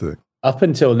 Fantastic. Up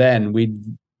until then, we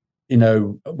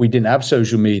didn't have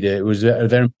social media. It was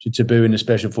very much a taboo in the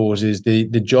special forces. The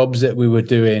jobs that we were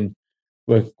doing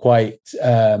were quite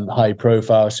high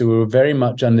profile. So we were very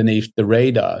much underneath the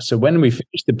radar. So when we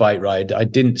finished the bike ride, I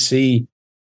didn't see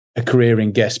a career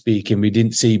in guest speaking. We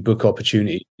didn't see book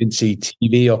opportunities, didn't see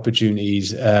TV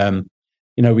opportunities.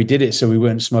 We did it so we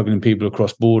weren't smuggling people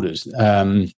across borders.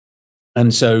 And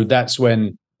so that's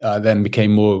when then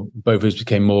both of us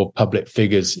became more public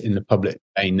figures in the public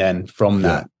domain then from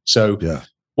that. So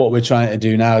what we're trying to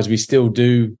do now is we still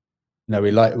do,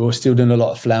 we're still doing a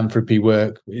lot of philanthropy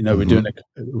work.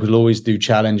 We'll always do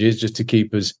challenges just to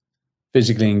keep us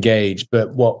physically engaged.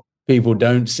 But what people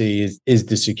don't see is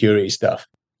the security stuff.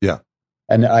 Yeah.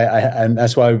 And and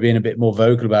that's why we're being a bit more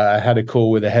vocal about it. I had a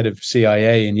call with the head of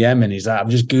CIA in Yemen. He's like, I've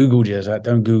just Googled you. I was like,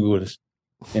 don't Google this,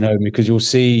 because you'll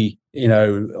see,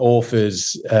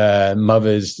 authors,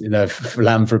 mothers,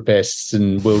 philanthropists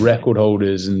and world record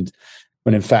holders. And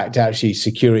when in fact, actually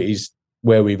security's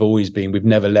where we've always been. We've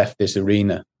never left this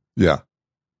arena. Yeah.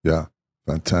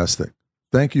 Fantastic.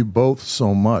 Thank you both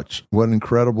so much. What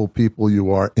incredible people you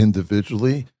are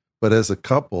individually, but as a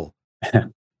couple,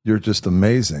 you're just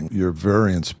amazing. You're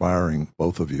very inspiring,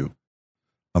 both of you.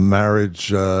 A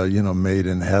marriage, made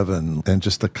in heaven, and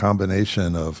just a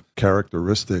combination of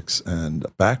characteristics and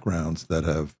backgrounds that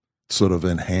have sort of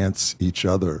enhanced each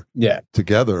other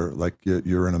together. Like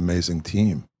you're an amazing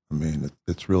team. I mean,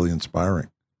 it's really inspiring.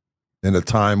 In a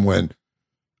time when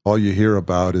all you hear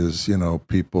about is,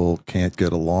 people can't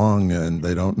get along and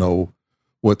they don't know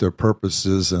what their purpose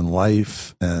is in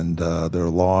life, and they're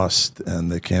lost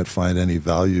and they can't find any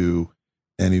value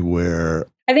anywhere.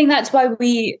 I think that's why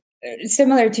we,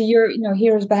 similar to your,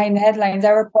 Heroes Behind the Headlines,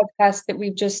 our podcast that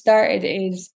we've just started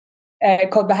is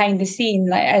called Behind the Scene,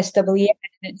 like SWE.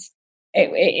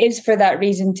 It is for that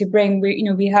reason, to bring,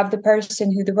 we have the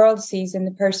person who the world sees and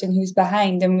the person who's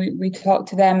behind, and we talk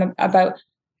to them about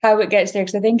how it gets there.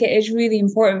 Because I think it is really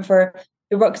important for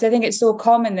the work, because I think it's so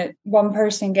common that one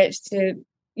person gets to,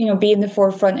 be in the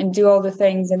forefront and do all the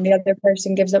things, and the other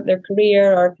person gives up their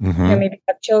career or maybe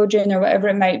have children or whatever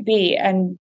it might be.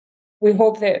 And we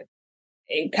hope that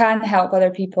it can help other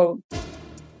people.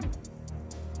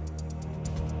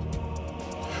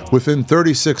 Within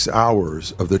 36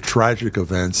 hours of the tragic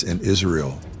events in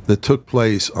Israel that took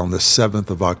place on the 7th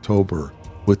of October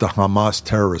with the Hamas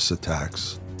terrorist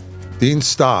attacks, Dean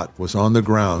Stott was on the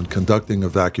ground conducting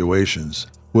evacuations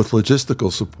with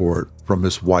logistical support from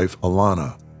his wife,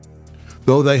 Alana.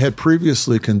 Though they had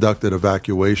previously conducted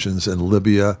evacuations in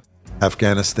Libya,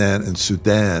 Afghanistan, and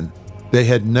Sudan, they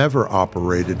had never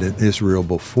operated in Israel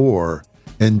before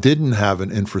and didn't have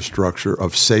an infrastructure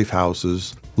of safe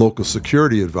houses, local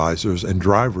security advisors, and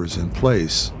drivers in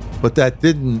place. But that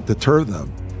didn't deter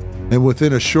them. And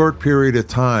within a short period of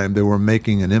time, they were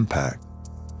making an impact.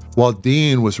 While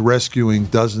Dean was rescuing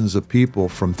dozens of people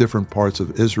from different parts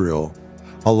of Israel,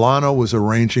 Alana was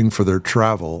arranging for their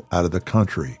travel out of the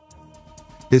country.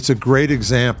 It's a great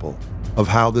example of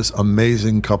how this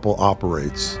amazing couple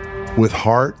operates, with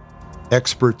heart,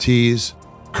 expertise,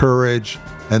 courage,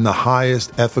 and the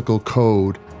highest ethical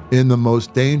code in the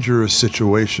most dangerous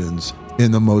situations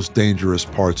in the most dangerous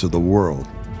parts of the world.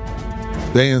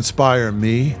 They inspire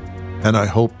me, and I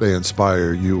hope they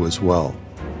inspire you as well.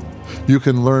 You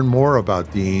can learn more about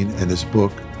Dean in his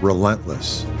book,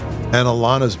 Relentless, and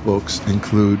Alana's books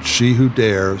include She Who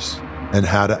Dares and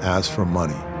How to Ask for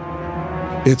Money.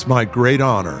 It's my great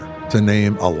honor to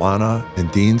name Alana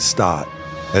and Dean Stott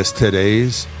as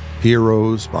today's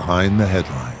Heroes Behind the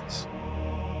Headlines.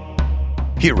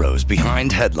 Heroes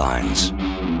Behind Headlines.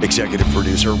 Executive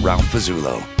producer Ralph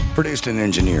Pezzullo. Produced and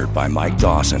engineered by Mike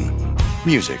Dawson.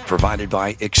 Music provided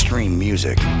by Extreme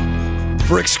Music.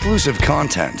 For exclusive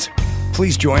content,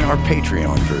 please join our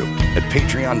Patreon group at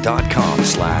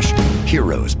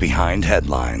patreon.com/Heroes Behind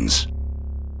Headlines.